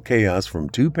collateral chaos from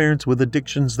two parents with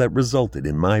addictions that resulted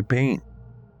in my pain.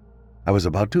 I was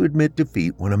about to admit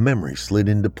defeat when a memory slid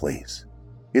into place.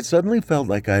 It suddenly felt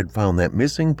like I had found that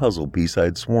missing puzzle piece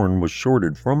I'd sworn was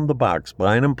shorted from the box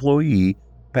by an employee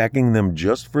packing them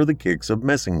just for the kicks of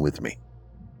messing with me.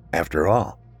 After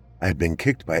all, I had been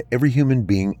kicked by every human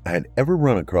being I had ever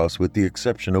run across with the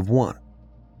exception of one,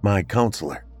 my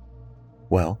counselor.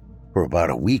 Well, for about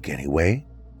a week anyway.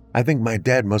 I think my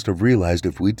dad must have realized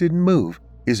if we didn't move,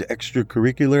 his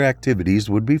extracurricular activities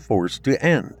would be forced to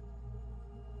end.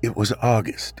 It was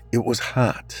August. It was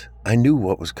hot. I knew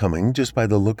what was coming just by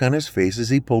the look on his face as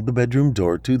he pulled the bedroom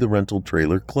door to the rental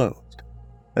trailer closed.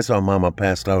 I saw Mama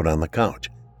passed out on the couch,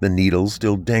 the needle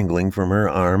still dangling from her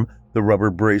arm, the rubber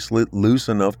bracelet loose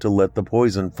enough to let the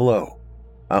poison flow.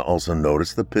 I also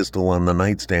noticed the pistol on the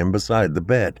nightstand beside the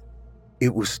bed.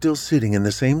 It was still sitting in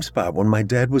the same spot when my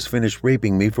dad was finished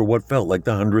raping me for what felt like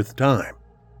the 100th time.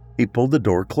 He pulled the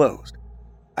door closed.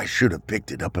 I should have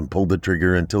picked it up and pulled the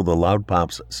trigger until the loud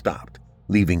pops stopped,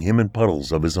 leaving him in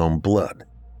puddles of his own blood.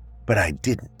 But I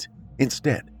didn't.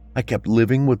 Instead, I kept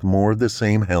living with more of the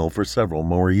same hell for several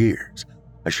more years.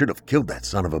 I should have killed that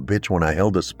son of a bitch when I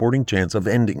held a sporting chance of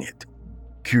ending it,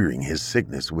 curing his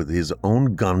sickness with his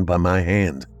own gun by my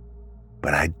hand.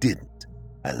 But I didn't.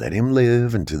 I let him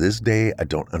live, and to this day, I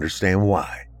don't understand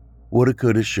why. Woulda,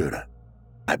 coulda, shoulda.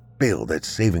 I failed at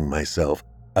saving myself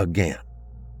again.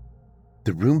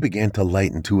 The room began to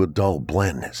lighten to a dull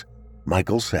blandness.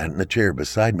 Michael sat in the chair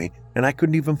beside me, and I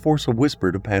couldn't even force a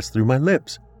whisper to pass through my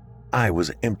lips. I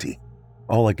was empty.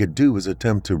 All I could do was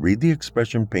attempt to read the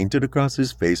expression painted across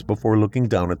his face before looking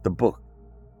down at the book,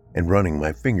 and running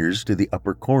my fingers to the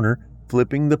upper corner,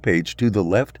 flipping the page to the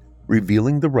left,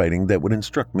 revealing the writing that would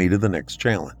instruct me to the next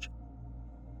challenge.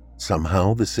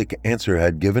 Somehow, the sick answer I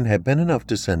had given had been enough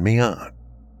to send me on.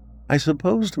 I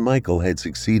supposed Michael had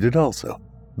succeeded also,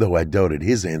 though I doubted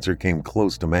his answer came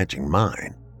close to matching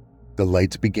mine. The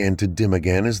lights began to dim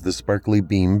again as the sparkly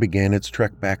beam began its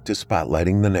trek back to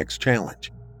spotlighting the next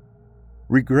challenge.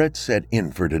 Regret set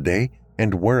in for today,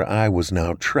 and where I was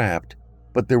now trapped,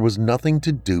 but there was nothing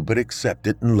to do but accept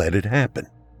it and let it happen.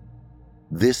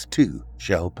 This too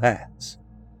shall pass.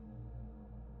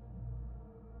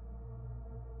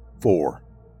 4.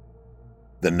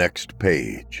 The next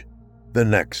page. The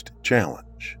next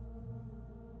challenge.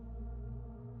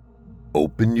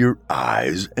 Open your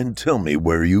eyes and tell me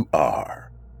where you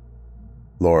are.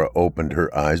 Laura opened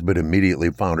her eyes but immediately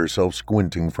found herself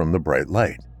squinting from the bright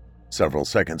light. Several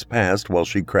seconds passed while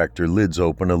she cracked her lids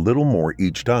open a little more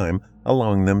each time,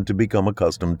 allowing them to become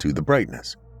accustomed to the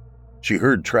brightness. She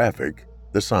heard traffic,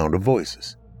 the sound of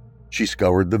voices. She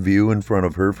scoured the view in front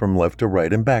of her from left to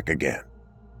right and back again.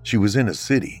 She was in a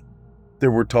city. There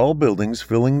were tall buildings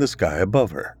filling the sky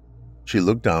above her. She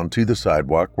looked down to the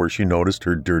sidewalk where she noticed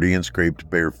her dirty and scraped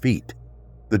bare feet.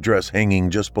 The dress hanging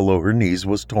just below her knees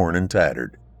was torn and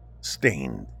tattered,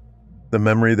 stained. The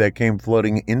memory that came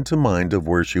flooding into mind of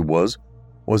where she was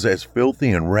as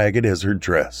filthy and ragged as her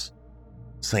dress.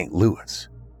 St. Louis.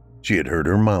 She had heard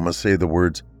her mama say the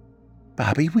words,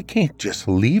 "Bobby, we can't just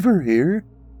leave her here."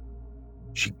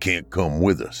 "She can't come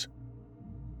with us."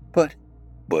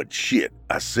 But shit,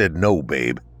 I said no,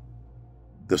 babe."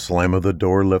 The slam of the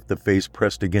door left the face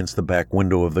pressed against the back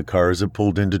window of the car as it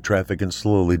pulled into traffic and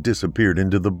slowly disappeared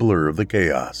into the blur of the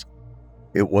chaos.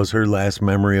 It was her last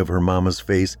memory of her mama's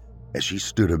face as she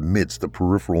stood amidst the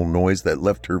peripheral noise that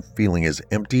left her feeling as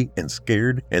empty and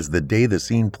scared as the day the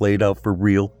scene played out for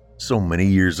real so many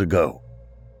years ago.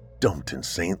 Dumped in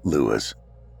St. Louis.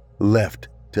 Left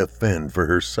to fend for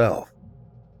herself.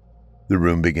 The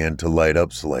room began to light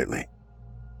up slightly.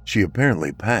 She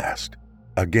apparently passed.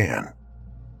 Again.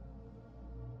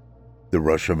 The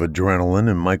rush of adrenaline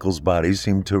in Michael's body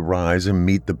seemed to rise and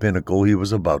meet the pinnacle he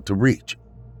was about to reach.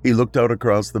 He looked out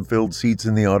across the filled seats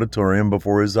in the auditorium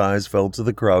before his eyes fell to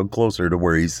the crowd closer to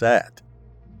where he sat.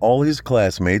 All his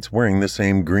classmates wearing the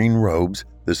same green robes,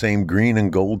 the same green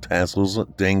and gold tassels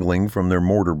dangling from their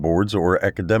mortarboards or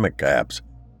academic caps.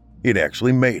 He had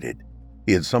actually made it.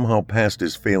 He had somehow passed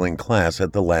his failing class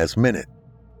at the last minute.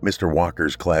 Mr.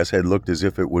 Walker's class had looked as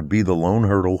if it would be the lone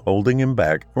hurdle holding him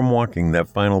back from walking that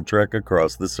final trek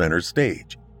across the center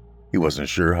stage. He wasn't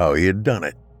sure how he had done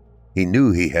it. He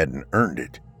knew he hadn't earned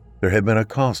it. There had been a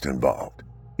cost involved.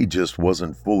 He just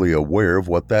wasn't fully aware of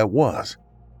what that was.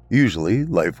 Usually,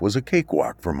 life was a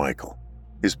cakewalk for Michael.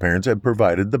 His parents had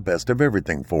provided the best of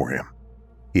everything for him.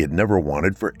 He had never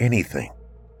wanted for anything.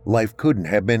 Life couldn't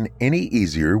have been any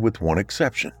easier with one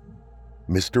exception.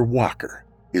 Mr. Walker,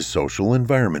 his social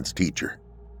environments teacher.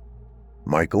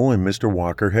 Michael and Mr.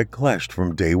 Walker had clashed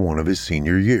from day one of his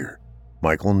senior year.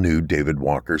 Michael knew David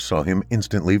Walker saw him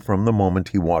instantly from the moment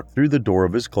he walked through the door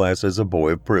of his class as a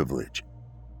boy of privilege.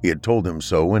 He had told him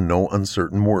so in no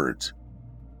uncertain words.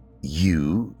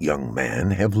 "You, young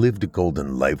man, have lived a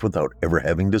golden life without ever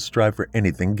having to strive for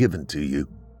anything given to you.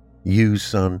 You,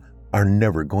 son, are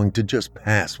never going to just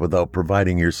pass without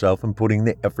providing yourself and putting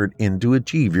the effort in to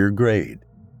achieve your grade."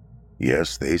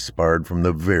 Yes, they sparred from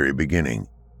the very beginning.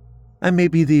 "I may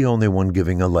be the only one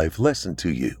giving a life lesson to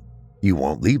you. You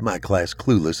won't leave my class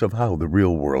clueless of how the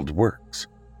real world works."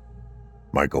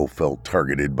 Michael felt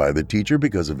targeted by the teacher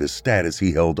because of his status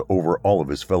he held over all of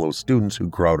his fellow students who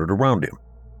crowded around him.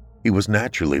 He was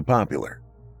naturally popular.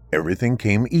 Everything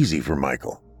came easy for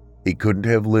Michael. He couldn't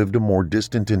have lived a more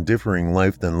distant and differing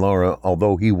life than Laura,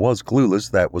 although he was clueless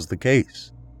that was the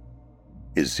case.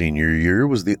 His senior year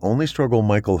was the only struggle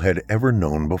Michael had ever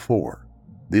known before.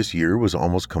 This year was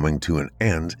almost coming to an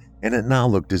end, and it now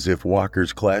looked as if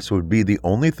Walker's class would be the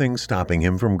only thing stopping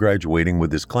him from graduating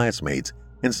with his classmates,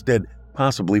 instead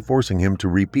possibly forcing him to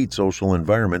repeat social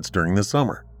environments during the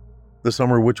summer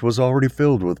which was already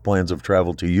filled with plans of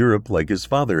travel to Europe like his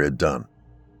father had done.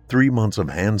 3 months of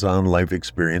hands-on life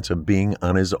experience of being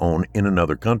on his own in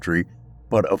another country,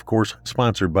 but of course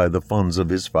sponsored by the funds of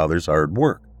his father's hard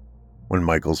work. When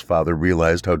Michael's father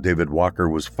realized how David Walker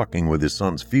was fucking with his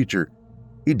son's future,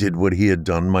 he did what he had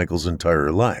done Michael's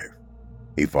entire life.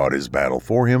 He fought his battle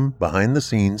for him, behind the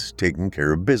scenes, taking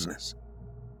care of business.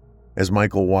 As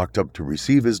Michael walked up to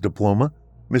receive his diploma,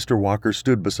 Mr. Walker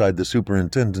stood beside the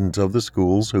superintendent of the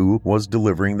schools, who was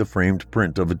delivering the framed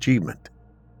print of achievement.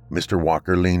 Mr.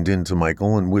 Walker leaned into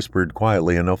Michael and whispered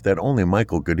quietly enough that only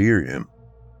Michael could hear him.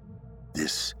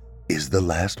 "This is the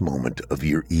last moment of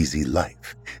your easy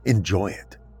life. Enjoy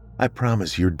it. I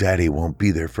promise your daddy won't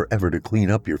be there forever to clean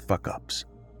up your fuck-ups."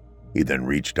 He then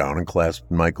reached down and clasped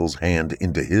Michael's hand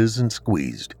into his and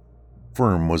squeezed.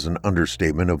 Firm was an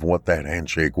understatement of what that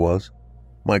handshake was.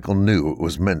 Michael knew it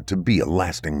was meant to be a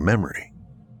lasting memory.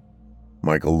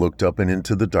 Michael looked up and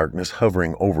into the darkness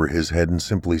hovering over his head and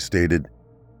simply stated,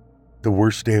 "The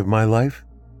worst day of my life?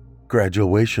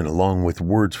 Graduation, along with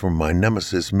words from my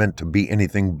nemesis, meant to be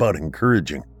anything but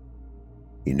encouraging."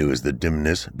 He knew as the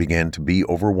dimness began to be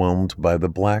overwhelmed by the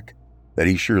black that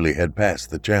he surely had passed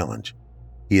the challenge.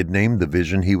 He had named the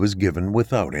vision he was given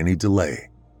without any delay.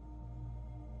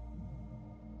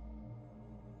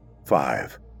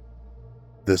 5.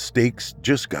 The stakes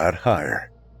just got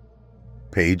higher.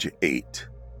 Page 8.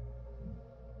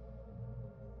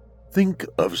 Think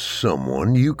of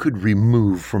someone you could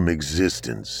remove from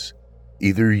existence,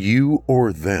 either you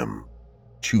or them.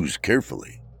 Choose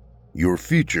carefully. Your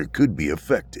future could be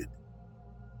affected.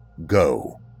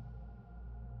 Go.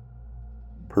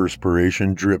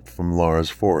 Perspiration dripped from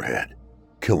Laura's forehead.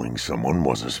 Killing someone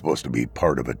wasn't supposed to be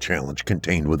part of a challenge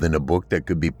contained within a book that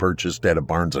could be purchased at a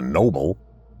Barnes & Noble.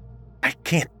 "I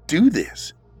can't do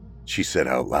this," she said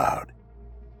out loud.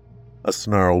 A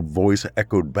snarled voice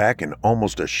echoed back in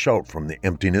almost a shout from the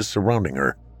emptiness surrounding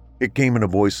her. It came in a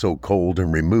voice so cold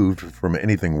and removed from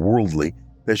anything worldly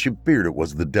that she feared it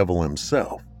was the devil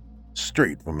himself,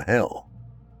 straight from hell.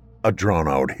 A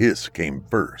drawn-out hiss came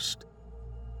first.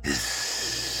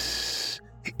 "Is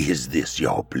this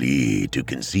your plea to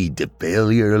concede to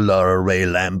failure, Laura Ray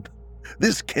Lamp?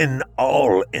 This can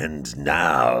all end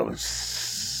now."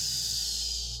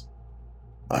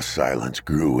 A silence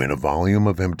grew in a volume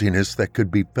of emptiness that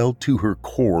could be felt to her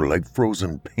core like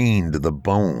frozen pain to the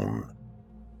bone.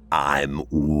 "I'm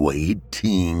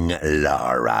waiting,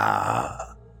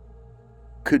 Laura."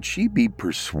 Could she be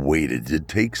persuaded to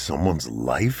take someone's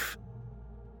life?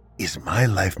 Is my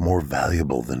life more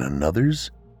valuable than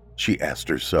another's? She asked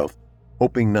herself,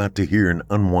 hoping not to hear an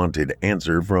unwanted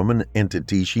answer from an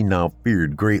entity she now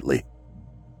feared greatly.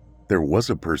 There was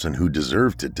a person who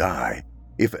deserved to die,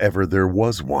 if ever there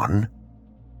was one.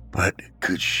 But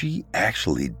could she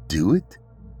actually do it?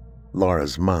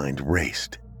 Laura's mind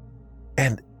raced.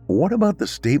 And what about the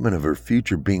statement of her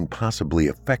future being possibly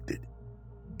affected?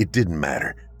 It didn't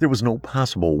matter. There was no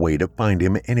possible way to find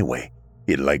him anyway.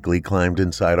 He'd likely climbed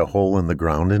inside a hole in the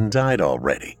ground and died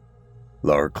already.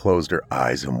 Laura closed her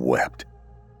eyes and wept.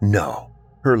 No,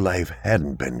 her life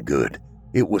hadn't been good.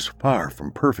 It was far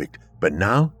from perfect, but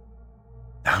now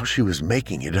she was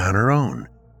making it on her own.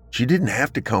 She didn't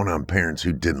have to count on parents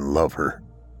who didn't love her.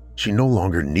 She no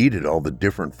longer needed all the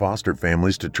different foster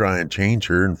families to try and change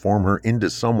her and form her into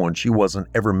someone she wasn't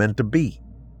ever meant to be.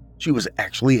 She was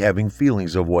actually having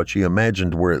feelings of what she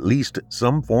imagined were at least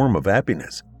some form of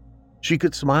happiness. She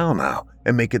could smile now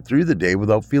and make it through the day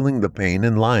without feeling the pain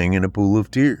and lying in a pool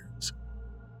of tears.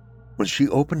 When she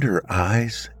opened her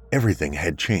eyes, everything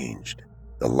had changed.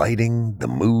 The lighting, the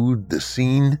mood, the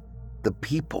scene, the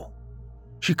people.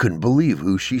 She couldn't believe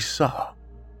who she saw.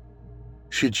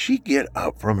 Should she get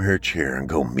up from her chair and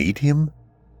go meet him?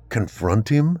 Confront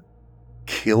him?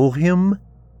 Kill him?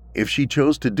 If she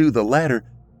chose to do the latter,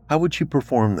 how would she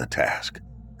perform the task?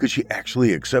 Could she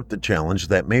actually accept the challenge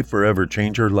that may forever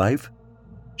change her life?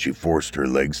 She forced her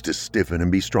legs to stiffen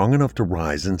and be strong enough to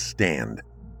rise and stand.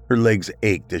 Her legs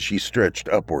ached as she stretched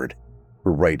upward.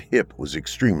 Her right hip was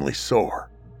extremely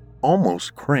sore,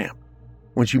 almost cramped.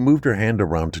 When she moved her hand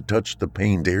around to touch the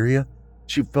pained area,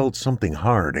 she felt something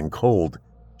hard and cold.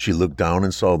 She looked down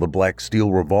and saw the black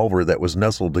steel revolver that was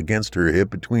nestled against her hip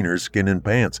between her skin and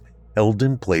pants, held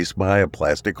in place by a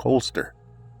plastic holster.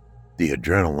 The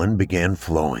adrenaline began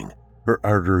flowing, her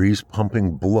arteries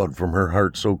pumping blood from her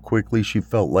heart so quickly she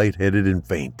felt lightheaded and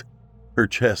faint. Her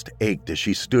chest ached as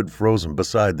she stood frozen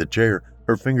beside the chair,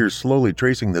 her fingers slowly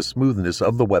tracing the smoothness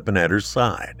of the weapon at her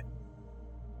side.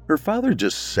 Her father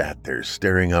just sat there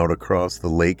staring out across the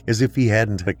lake as if he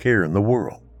hadn't a care in the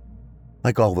world.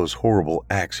 Like all those horrible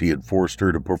acts he had forced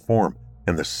her to perform,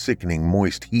 and the sickening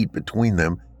moist heat between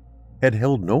them had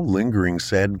held no lingering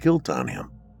sad guilt on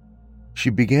him. She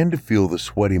began to feel the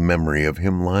sweaty memory of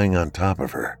him lying on top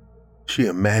of her. She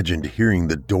imagined hearing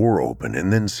the door open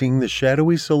and then seeing the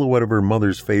shadowy silhouette of her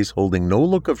mother's face holding no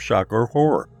look of shock or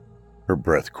horror. Her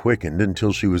breath quickened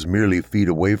until she was merely feet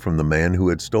away from the man who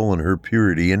had stolen her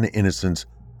purity and innocence,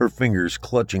 her fingers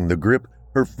clutching the grip,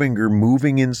 her finger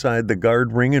moving inside the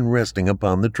guard ring and resting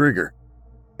upon the trigger.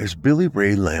 As Billy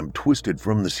Ray Lamb twisted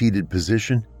from the seated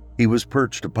position, he was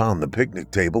perched upon the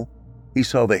picnic table. He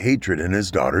saw the hatred in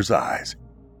his daughter's eyes.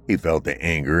 He felt the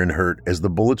anger and hurt as the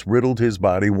bullets riddled his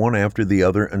body one after the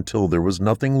other until there was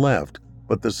nothing left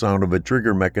but the sound of a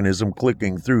trigger mechanism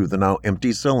clicking through the now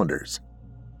empty cylinders.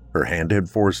 Her hand had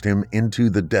forced him into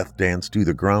the death dance to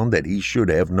the ground that he should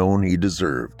have known he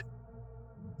deserved.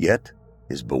 Yet,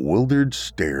 his bewildered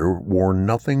stare wore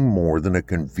nothing more than a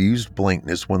confused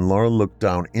blankness when Laura looked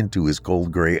down into his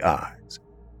cold gray eyes.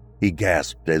 He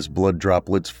gasped as blood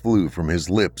droplets flew from his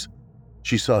lips.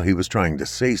 She saw he was trying to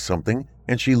say something,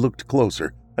 and she looked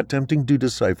closer, attempting to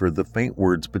decipher the faint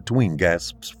words between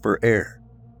gasps for air.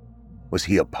 Was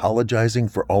he apologizing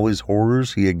for all his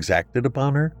horrors he exacted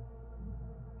upon her?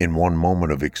 In one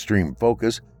moment of extreme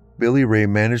focus, Billy Ray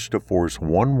managed to force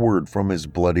one word from his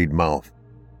bloodied mouth.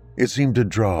 It seemed to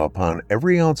draw upon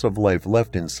every ounce of life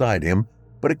left inside him,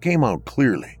 but it came out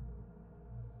clearly.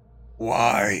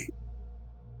 "Why?"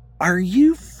 "Are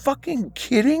you fucking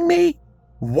kidding me?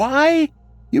 Why?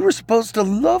 You were supposed to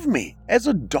love me as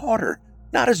a daughter,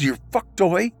 not as your fuck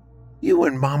toy. You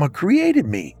and Mama created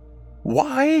me.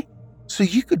 Why? So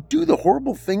you could do the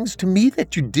horrible things to me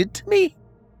that you did to me?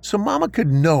 So Mama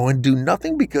could know and do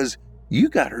nothing because you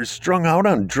got her strung out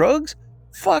on drugs?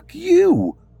 Fuck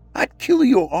you! I'd kill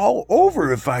you all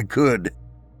over if I could."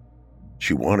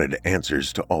 She wanted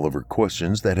answers to all of her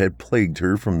questions that had plagued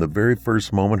her from the very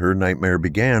first moment her nightmare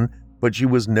began, but she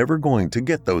was never going to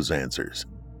get those answers.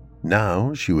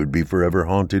 Now she would be forever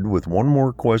haunted with one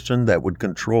more question that would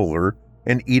control her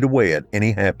and eat away at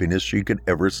any happiness she could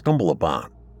ever stumble upon.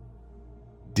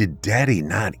 Did Daddy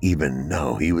not even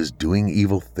know he was doing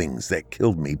evil things that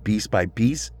killed me piece by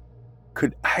piece?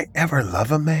 Could I ever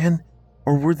love a man,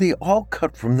 or were they all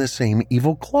cut from the same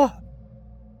evil cloth?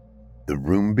 The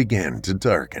room began to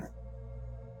darken.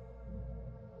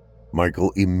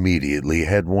 Michael immediately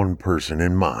had one person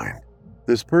in mind.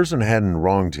 This person hadn't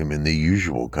wronged him in the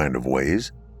usual kind of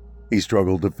ways. He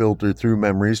struggled to filter through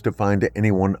memories to find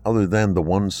anyone other than the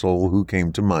one soul who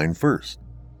came to mind first.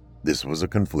 This was a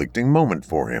conflicting moment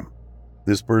for him.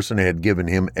 This person had given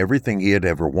him everything he had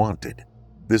ever wanted.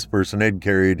 This person had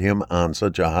carried him on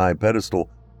such a high pedestal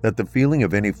that the feeling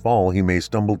of any fall he may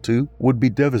stumble to would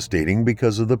be devastating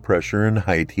because of the pressure and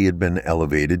height he had been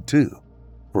elevated to.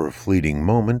 For a fleeting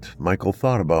moment, Michael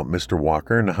thought about Mr.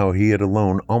 Walker and how he had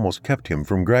alone almost kept him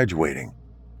from graduating.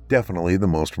 Definitely the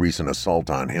most recent assault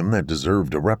on him that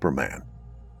deserved a reprimand.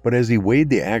 But as he weighed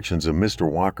the actions of Mr.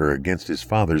 Walker against his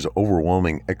father's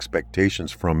overwhelming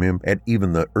expectations from him at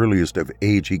even the earliest of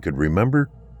age he could remember,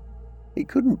 he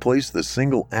couldn't place the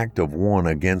single act of one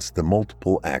against the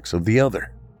multiple acts of the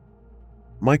other.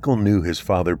 Michael knew his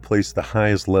father placed the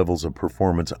highest levels of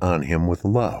performance on him with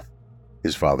love.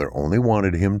 His father only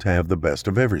wanted him to have the best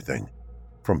of everything,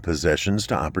 from possessions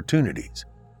to opportunities.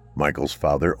 Michael's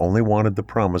father only wanted the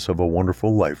promise of a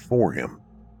wonderful life for him.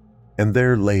 And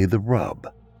there lay the rub.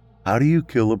 How do you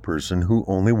kill a person who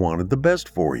only wanted the best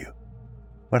for you?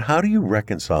 But how do you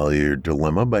reconcile your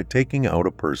dilemma by taking out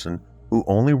a person who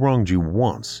only wronged you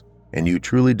once and you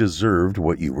truly deserved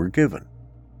what you were given?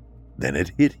 Then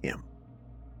it hit him.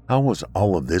 How was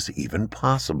all of this even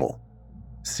possible?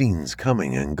 Scenes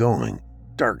coming and going,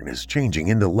 darkness changing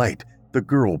into light, the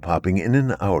girl popping in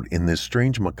and out in this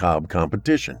strange macabre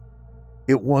competition.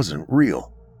 It wasn't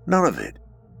real. None of it.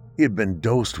 He had been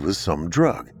dosed with some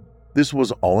drug. This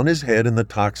was all in his head, and the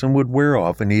toxin would wear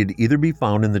off and he'd either be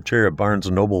found in the chair at Barnes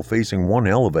 & Noble facing one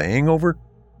hell of a hangover,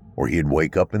 or he'd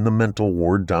wake up in the mental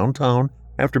ward downtown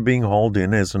after being hauled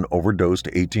in as an overdosed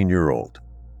 18-year-old.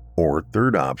 Or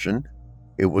third option,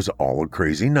 it was all a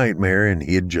crazy nightmare and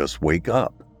he'd just wake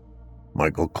up.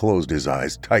 Michael closed his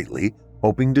eyes tightly,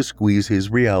 hoping to squeeze his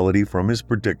reality from his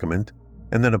predicament,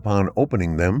 and then upon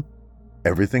opening them,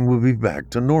 everything would be back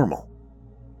to normal.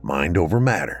 Mind over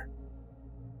matter.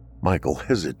 Michael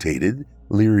hesitated,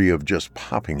 leery of just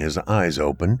popping his eyes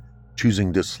open,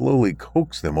 choosing to slowly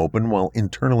coax them open while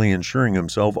internally ensuring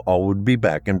himself all would be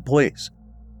back in place.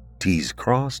 T's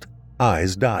crossed,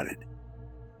 I's dotted.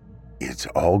 It's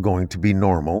all going to be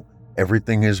normal.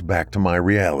 Everything is back to my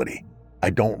reality.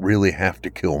 I don't really have to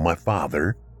kill my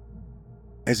father.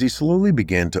 As he slowly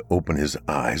began to open his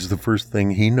eyes, the first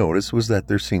thing he noticed was that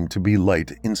there seemed to be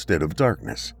light instead of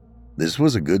darkness. This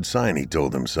was a good sign, he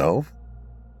told himself.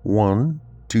 1,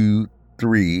 2,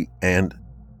 3, and...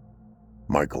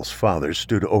 Michael's father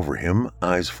stood over him,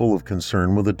 eyes full of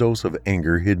concern with a dose of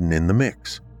anger hidden in the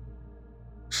mix.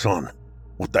 "Son,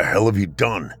 what the hell have you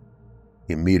done?"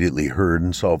 He immediately heard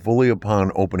and saw fully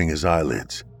upon opening his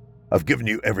eyelids. "I've given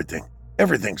you everything.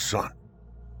 Everything, son."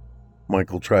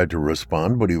 Michael tried to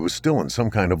respond, but he was still in some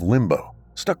kind of limbo,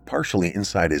 stuck partially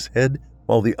inside his head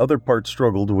while the other part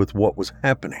struggled with what was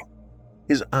happening.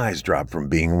 His eyes dropped from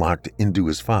being locked into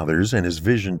his father's, and his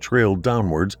vision trailed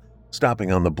downwards,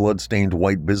 stopping on the blood-stained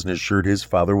white business shirt his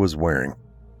father was wearing.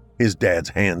 His dad's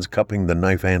hands cupping the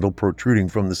knife handle protruding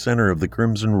from the center of the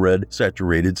crimson-red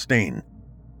saturated stain.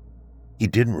 He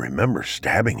didn't remember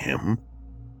stabbing him.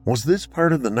 Was this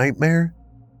part of the nightmare?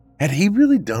 Had he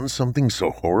really done something so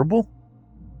horrible?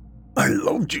 "I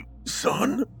loved you,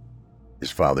 son."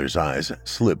 His father's eyes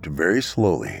slipped very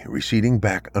slowly, receding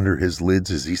back under his lids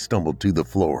as he stumbled to the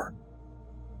floor.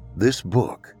 This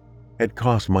book had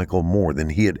cost Michael more than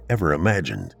he had ever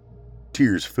imagined.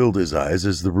 Tears filled his eyes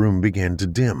as the room began to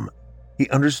dim. He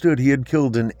understood he had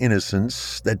killed an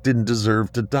innocence that didn't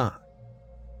deserve to die.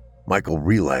 Michael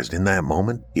realized in that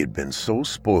moment he had been so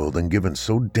spoiled and given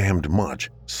so damned much,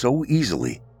 so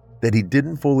easily, that he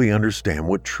didn't fully understand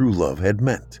what true love had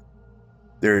meant.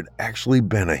 There had actually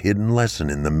been a hidden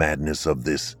lesson in the madness of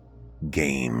this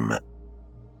game.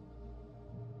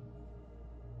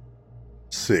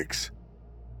 6.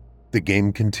 The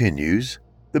game continues.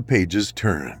 The pages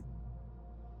turn.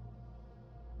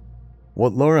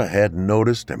 What Laura hadn't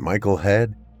noticed and Michael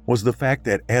had was the fact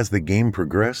that as the game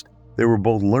progressed, they were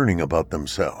both learning about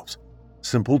themselves,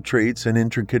 simple traits and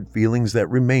intricate feelings that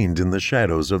remained in the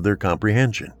shadows of their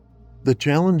comprehension. The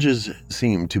challenges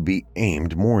seemed to be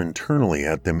aimed more internally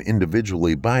at them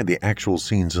individually by the actual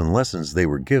scenes and lessons they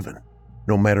were given,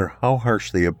 no matter how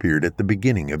harsh they appeared at the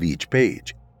beginning of each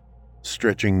page,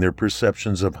 stretching their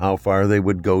perceptions of how far they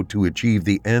would go to achieve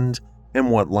the end and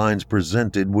what lines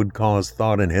presented would cause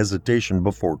thought and hesitation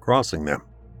before crossing them.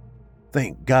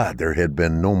 Thank God there had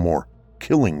been no more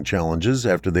killing challenges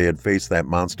after they had faced that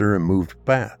monster and moved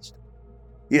past.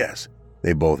 Yes,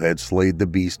 they both had slayed the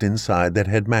beast inside that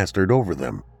had mastered over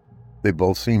them. They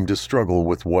both seemed to struggle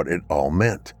with what it all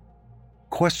meant.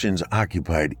 Questions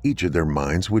occupied each of their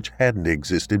minds which hadn't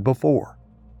existed before.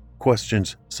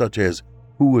 Questions such as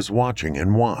who was watching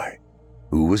and why?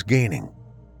 Who was gaining?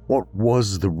 What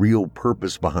was the real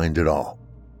purpose behind it all?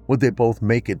 Would they both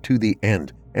make it to the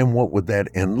end, and what would that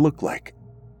end look like?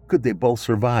 Could they both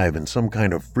survive in some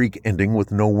kind of freak ending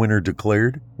with no winner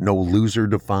declared, no loser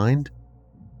defined?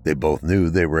 They both knew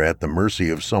they were at the mercy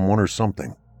of someone or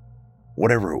something.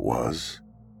 Whatever it was,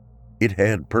 it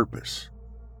had purpose.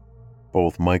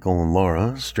 Both Michael and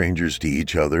Laura, strangers to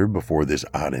each other before this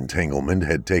odd entanglement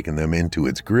had taken them into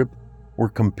its grip, were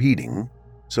competing,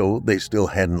 so they still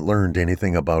hadn't learned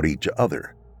anything about each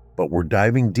other, but were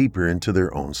diving deeper into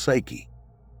their own psyche,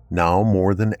 now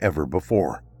more than ever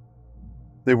before.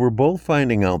 They were both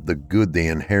finding out the good they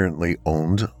inherently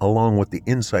owned, along with the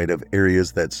insight of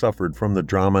areas that suffered from the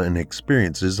drama and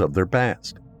experiences of their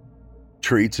past.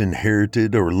 Traits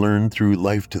inherited or learned through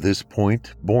life to this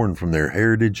point, born from their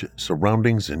heritage,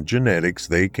 surroundings, and genetics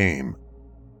they came.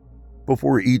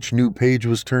 Before each new page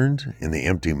was turned, in the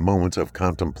empty moments of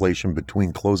contemplation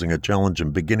between closing a challenge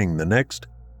and beginning the next,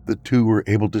 the two were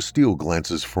able to steal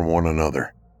glances from one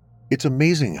another. It's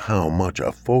amazing how much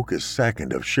a focused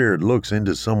second of shared looks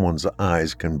into someone's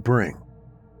eyes can bring.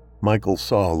 Michael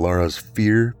saw Laura's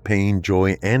fear, pain,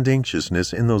 joy, and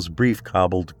anxiousness in those brief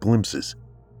cobbled glimpses.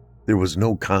 There was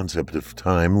no concept of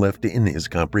time left in his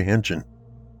comprehension.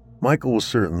 Michael was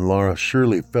certain Laura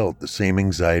surely felt the same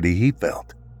anxiety he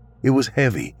felt. It was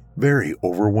heavy, very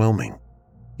overwhelming.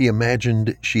 He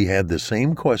imagined she had the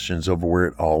same questions of where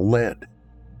it all led.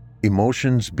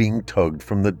 Emotions being tugged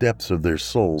from the depths of their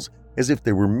souls as if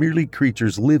they were merely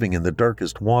creatures living in the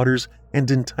darkest waters and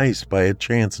enticed by a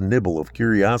chance nibble of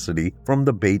curiosity from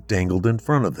the bait dangled in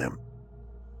front of them.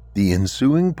 The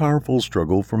ensuing powerful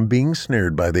struggle from being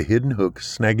snared by the hidden hook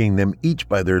snagging them each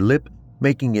by their lip,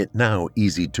 making it now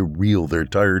easy to reel their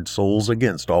tired souls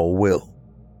against all will.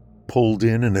 Pulled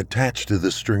in and attached to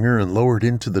the stringer and lowered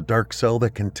into the dark cell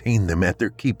that contained them at their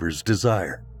keeper's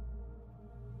desire.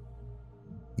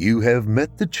 You have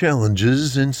met the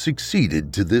challenges and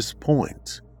succeeded to this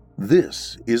point.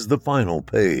 This is the final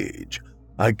page.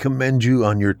 I commend you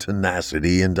on your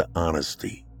tenacity and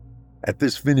honesty. At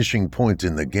this finishing point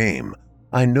in the game,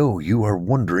 I know you are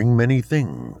wondering many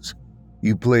things.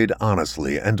 You played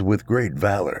honestly and with great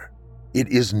valor. It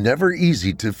is never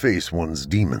easy to face one's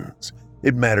demons.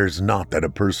 It matters not that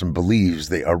a person believes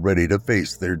they are ready to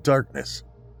face their darkness.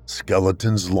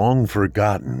 Skeletons long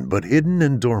forgotten but hidden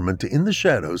and dormant in the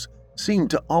shadows seem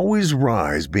to always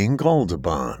rise being called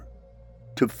upon.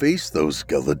 To face those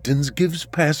skeletons gives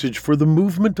passage for the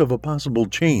movement of a possible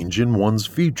change in one's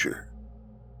future.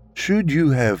 Should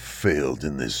you have failed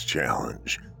in this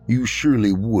challenge, you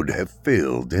surely would have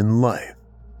failed in life.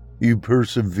 You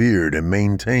persevered and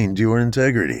maintained your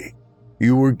integrity.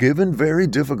 You were given very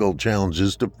difficult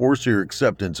challenges to force your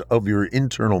acceptance of your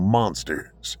internal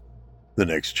monsters. The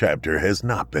next chapter has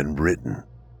not been written.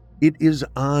 It is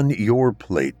on your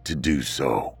plate to do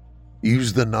so.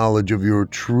 Use the knowledge of your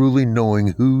truly knowing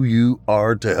who you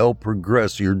are to help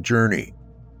progress your journey.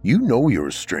 You know your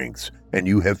strengths, and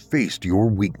you have faced your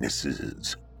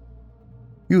weaknesses.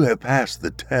 You have passed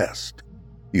the test.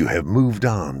 You have moved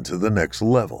on to the next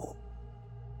level.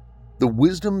 The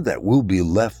wisdom that will be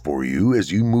left for you as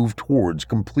you move towards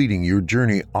completing your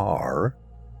journey are: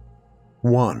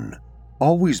 1.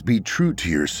 Always be true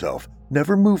to yourself.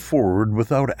 Never move forward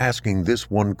without asking this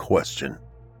one question.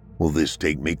 Will this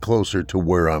take me closer to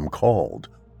where I'm called?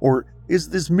 Or is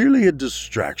this merely a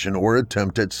distraction or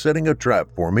attempt at setting a trap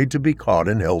for me to be caught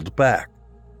and held back?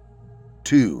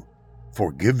 2.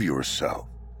 Forgive yourself.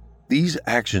 These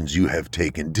actions you have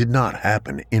taken did not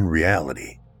happen in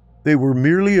reality. They were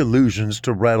merely illusions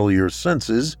to rattle your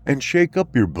senses and shake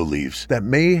up your beliefs that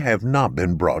may have not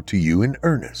been brought to you in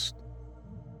earnest.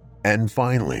 And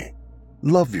finally,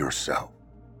 love yourself.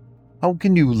 How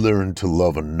can you learn to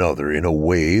love another in a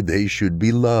way they should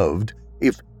be loved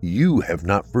if you have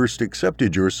not first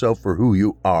accepted yourself for who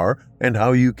you are and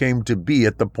how you came to be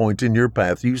at the point in your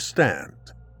path you stand?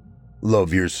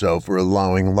 Love yourself for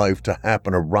allowing life to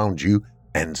happen around you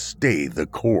and stay the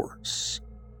course.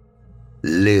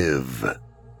 Live.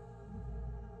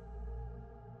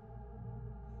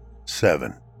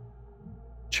 7.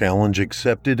 Challenge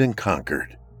accepted and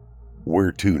conquered.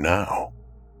 Where to now?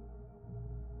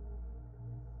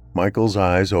 Michael's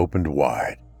eyes opened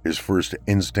wide. His first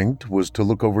instinct was to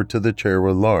look over to the chair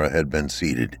where Laura had been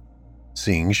seated.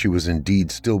 Seeing she was indeed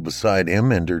still beside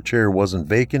him and her chair wasn't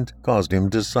vacant caused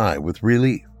him to sigh with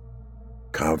relief,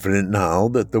 confident now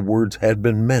that the words had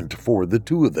been meant for the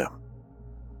two of them.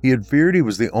 He had feared he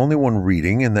was the only one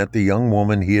reading and that the young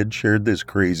woman he had shared this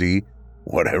crazy,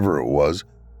 whatever it was,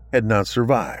 had not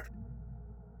survived.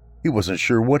 He wasn't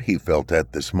sure what he felt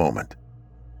at this moment.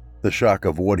 The shock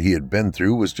of what he had been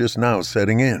through was just now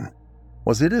setting in.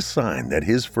 Was it a sign that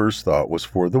his first thought was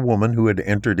for the woman who had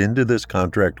entered into this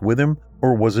contract with him,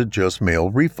 or was it just male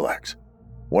reflex?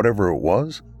 Whatever it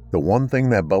was, the one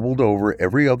thing that bubbled over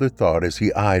every other thought as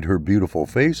he eyed her beautiful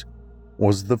face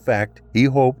was the fact he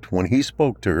hoped when he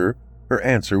spoke to her, her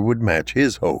answer would match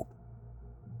his hope.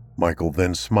 Michael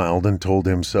then smiled and told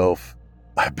himself,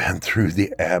 I've been through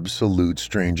the absolute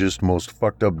strangest, most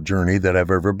fucked up journey that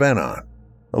I've ever been on.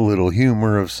 A little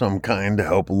humor of some kind to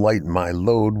help lighten my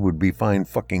load would be fine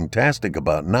fucking tastic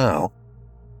about now.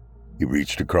 He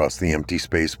reached across the empty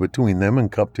space between them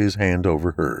and cupped his hand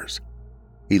over hers.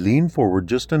 He leaned forward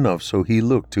just enough so he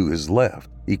looked to his left.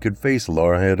 He could face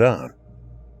Laura head on.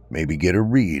 Maybe get a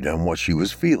read on what she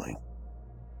was feeling.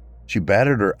 She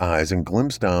batted her eyes and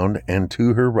glimpsed down and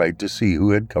to her right to see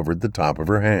who had covered the top of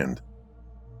her hand.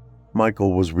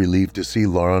 Michael was relieved to see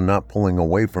Laura not pulling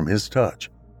away from his touch,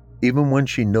 even when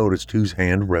she noticed whose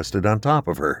hand rested on top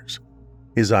of hers.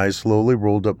 His eyes slowly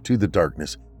rolled up to the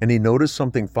darkness, and he noticed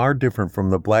something far different from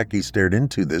the black he stared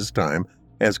into this time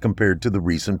as compared to the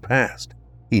recent past.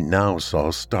 He now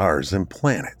saw stars and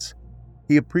planets.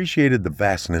 He appreciated the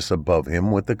vastness above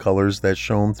him with the colors that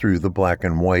shone through the black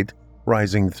and white,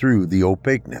 rising through the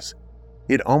opaqueness.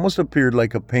 It almost appeared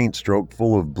like a paint stroke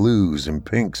full of blues and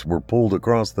pinks were pulled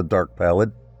across the dark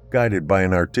palette, guided by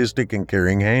an artistic and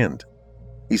caring hand.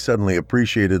 He suddenly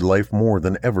appreciated life more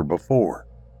than ever before.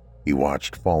 He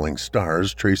watched falling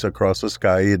stars trace across a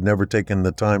sky he had never taken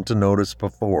the time to notice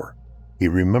before. He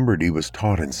remembered he was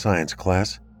taught in science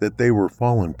class that they were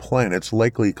fallen planets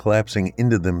likely collapsing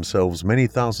into themselves many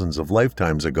thousands of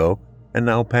lifetimes ago and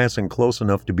now passing close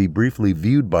enough to be briefly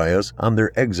viewed by us on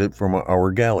their exit from our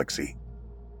galaxy.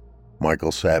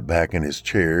 Michael sat back in his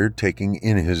chair, taking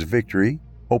in his victory,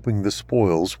 hoping the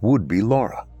spoils would be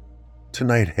Laura.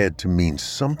 Tonight had to mean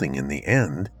something in the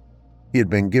end. He had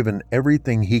been given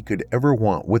everything he could ever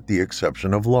want with the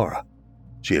exception of Laura.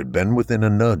 She had been within a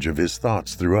nudge of his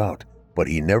thoughts throughout, but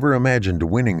he never imagined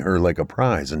winning her like a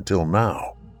prize until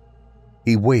now.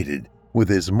 He waited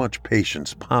with as much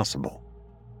patience possible.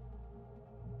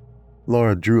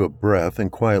 Laura drew a breath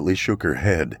and quietly shook her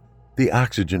head. The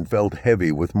oxygen felt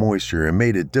heavy with moisture and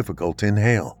made it difficult to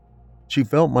inhale. She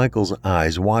felt Michael's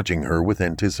eyes watching her with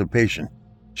anticipation.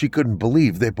 She couldn't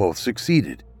believe they both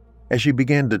succeeded. As she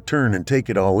began to turn and take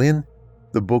it all in,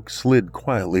 the book slid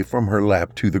quietly from her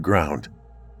lap to the ground.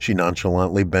 She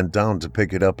nonchalantly bent down to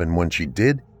pick it up, and when she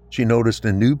did, she noticed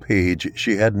a new page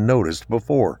she hadn't noticed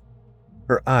before.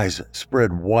 Her eyes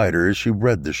spread wider as she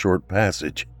read the short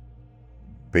passage.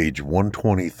 Page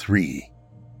 123.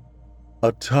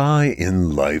 A tie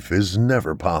in life is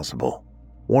never possible.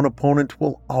 One opponent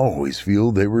will always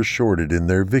feel they were shorted in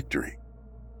their victory.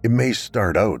 It may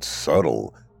start out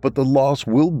subtle, but the loss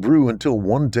will brew until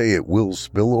one day it will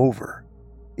spill over.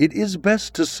 It is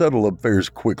best to settle affairs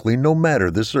quickly no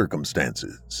matter the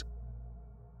circumstances.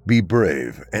 Be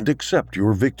brave and accept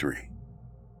your victory.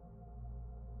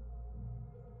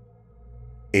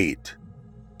 8.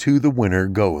 To the winner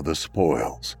go the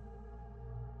spoils.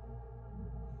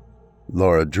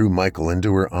 Laura drew Michael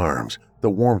into her arms. The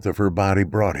warmth of her body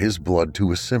brought his blood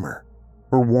to a simmer.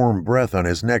 Her warm breath on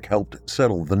his neck helped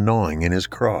settle the gnawing in his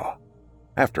craw.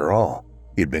 After all,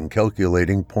 he had been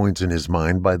calculating points in his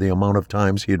mind by the amount of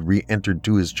times he had re-entered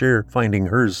to his chair, finding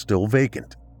hers still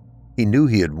vacant. He knew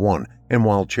he had won, and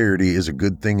while charity is a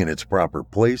good thing in its proper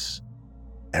place,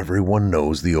 everyone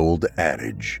knows the old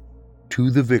adage, to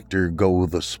the victor go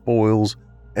the spoils,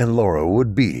 and Laura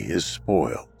would be his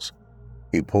spoils.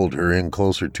 He pulled her in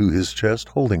closer to his chest,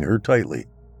 holding her tightly.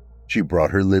 She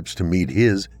brought her lips to meet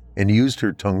his and used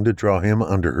her tongue to draw him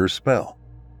under her spell.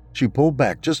 She pulled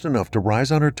back just enough to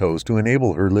rise on her toes to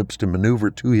enable her lips to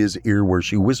maneuver to his ear, where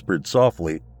she whispered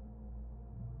softly,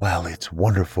 "Well, it's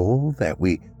wonderful that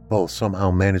we both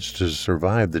somehow managed to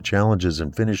survive the challenges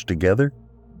and finish together."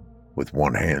 With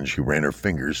one hand, she ran her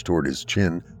fingers toward his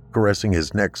chin, caressing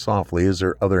his neck softly as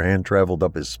her other hand traveled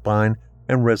up his spine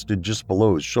and rested just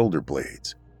below his shoulder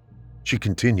blades. She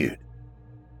continued,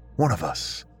 "One of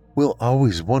us will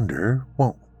always wonder,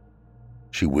 won't we?"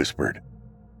 She whispered,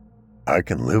 "I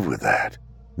can live with that.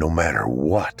 No matter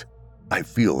what, I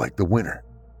feel like the winner,"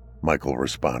 Michael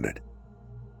responded.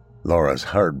 Laura's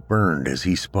heart burned as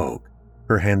he spoke,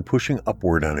 her hand pushing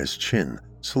upward on his chin,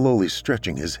 slowly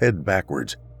stretching his head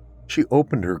backwards. She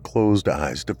opened her closed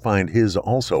eyes to find his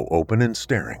also open and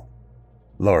staring.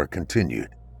 Laura continued,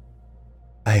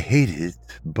 "I hate it,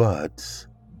 but..."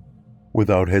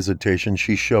 Without hesitation,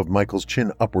 she shoved Michael's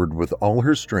chin upward with all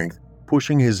her strength,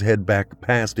 pushing his head back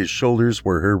past his shoulders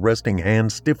where her resting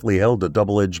hand stiffly held a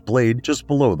double-edged blade just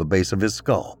below the base of his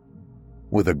skull.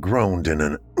 With a groan and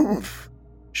an oomph,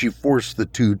 she forced the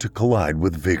two to collide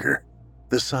with vigor.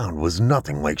 The sound was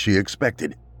nothing like she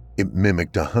expected. It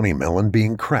mimicked a honey melon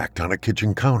being cracked on a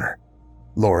kitchen counter.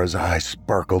 Laura's eyes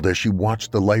sparkled as she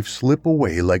watched the life slip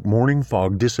away like morning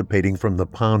fog dissipating from the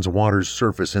pond's water's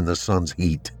surface in the sun's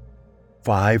heat.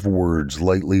 5 words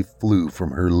lightly flew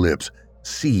from her lips,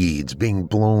 seeds being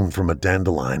blown from a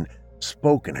dandelion,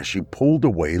 spoken as she pulled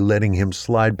away, letting him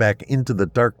slide back into the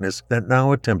darkness that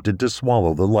now attempted to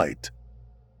swallow the light.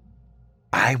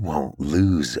 "I won't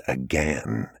lose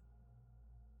again.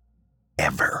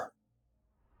 Ever."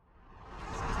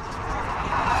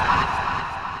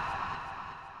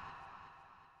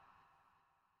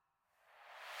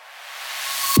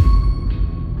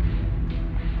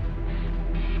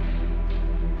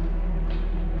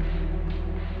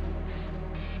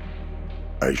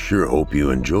 I sure hope you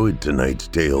enjoyed tonight's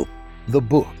tale, The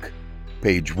Book,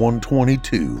 page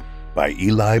 122, by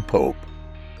Eli Pope.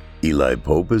 Eli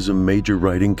Pope is a major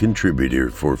writing contributor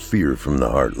for Fear from the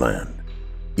Heartland.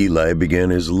 Eli began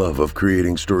his love of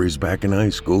creating stories back in high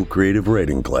school creative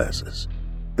writing classes.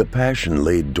 The passion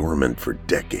lay dormant for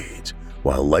decades,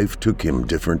 while life took him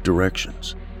different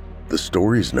directions. The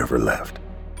stories never left,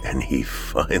 and he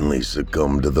finally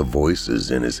succumbed to the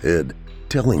voices in his head,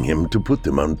 telling him to put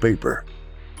them on paper.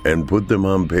 And put them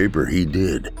on paper he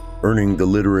did, earning the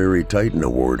Literary Titan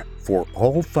Award for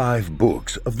all 5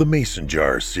 books of the Mason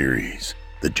Jar series: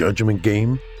 The Judgment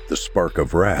Game, The Spark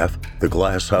of Wrath, The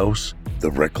Glass House, The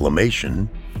Reclamation,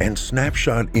 and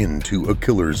Snapshot into a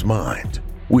Killer's Mind,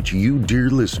 which you,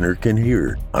 dear listener, can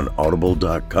hear on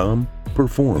audible.com,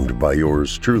 performed by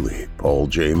yours truly, Paul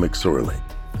J. McSorley.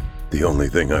 The only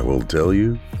thing I will tell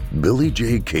you, Billy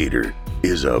J. Cater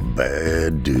is a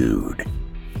bad dude.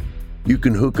 You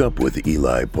can hook up with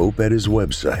Eli Pope at his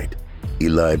website,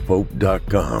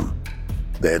 elipope.com.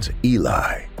 That's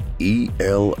Eli,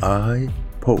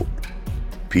 Pope,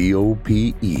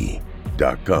 Pope.com.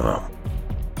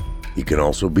 He can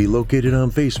also be located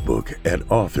on Facebook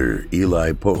at author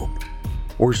Eli Pope,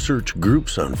 or search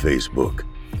groups on Facebook,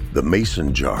 The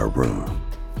Mason Jar Room.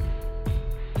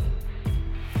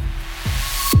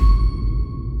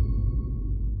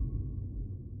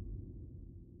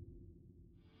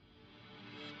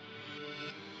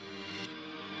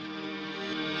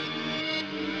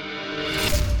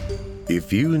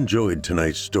 If you enjoyed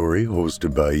tonight's story,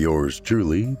 hosted by yours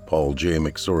truly, Paul J.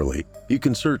 McSorley, you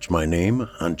can search my name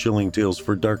on Chilling Tales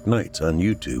for Dark Nights on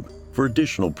YouTube for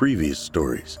additional previous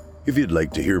stories. If you'd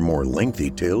like to hear more lengthy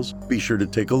tales, be sure to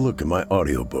take a look at my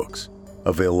audiobooks.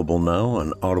 Available now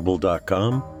on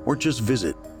audible.com or just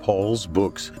visit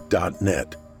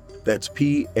paulsbooks.net. That's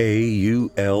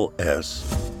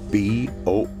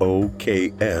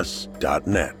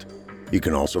PAULSBOOKS.net. You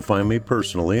can also find me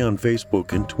personally on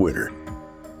Facebook and Twitter.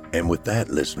 And with that,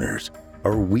 listeners,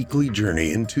 our weekly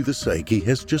journey into the psyche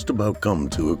has just about come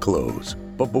to a close.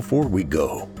 But before we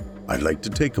go, I'd like to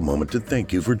take a moment to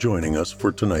thank you for joining us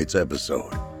for tonight's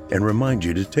episode, and remind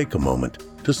you to take a moment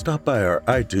to stop by our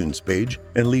iTunes page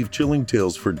and leave Chilling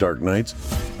Tales for Dark Nights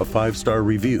a 5-star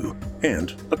review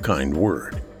and a kind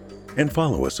word. And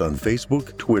follow us on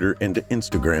Facebook, Twitter, and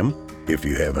Instagram if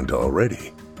you haven't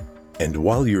already. And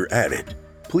while you're at it,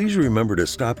 please remember to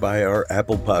stop by our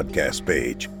Apple Podcast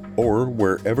page or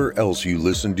wherever else you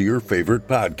listen to your favorite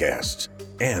podcasts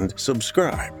and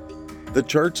subscribe. The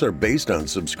charts are based on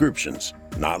subscriptions,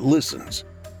 not listens.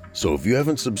 So if you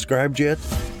haven't subscribed yet,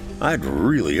 I'd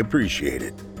really appreciate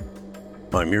it.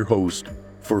 I'm your host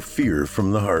for Fear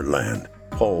from the Heartland,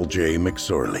 Paul J.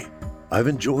 McSorley. I've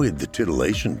enjoyed the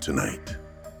titillation tonight.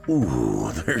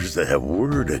 Ooh, there's that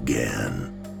word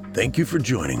again. Thank you for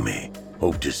joining me.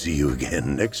 Hope to see you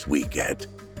again next week at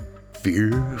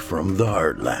Fear from the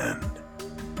Heartland.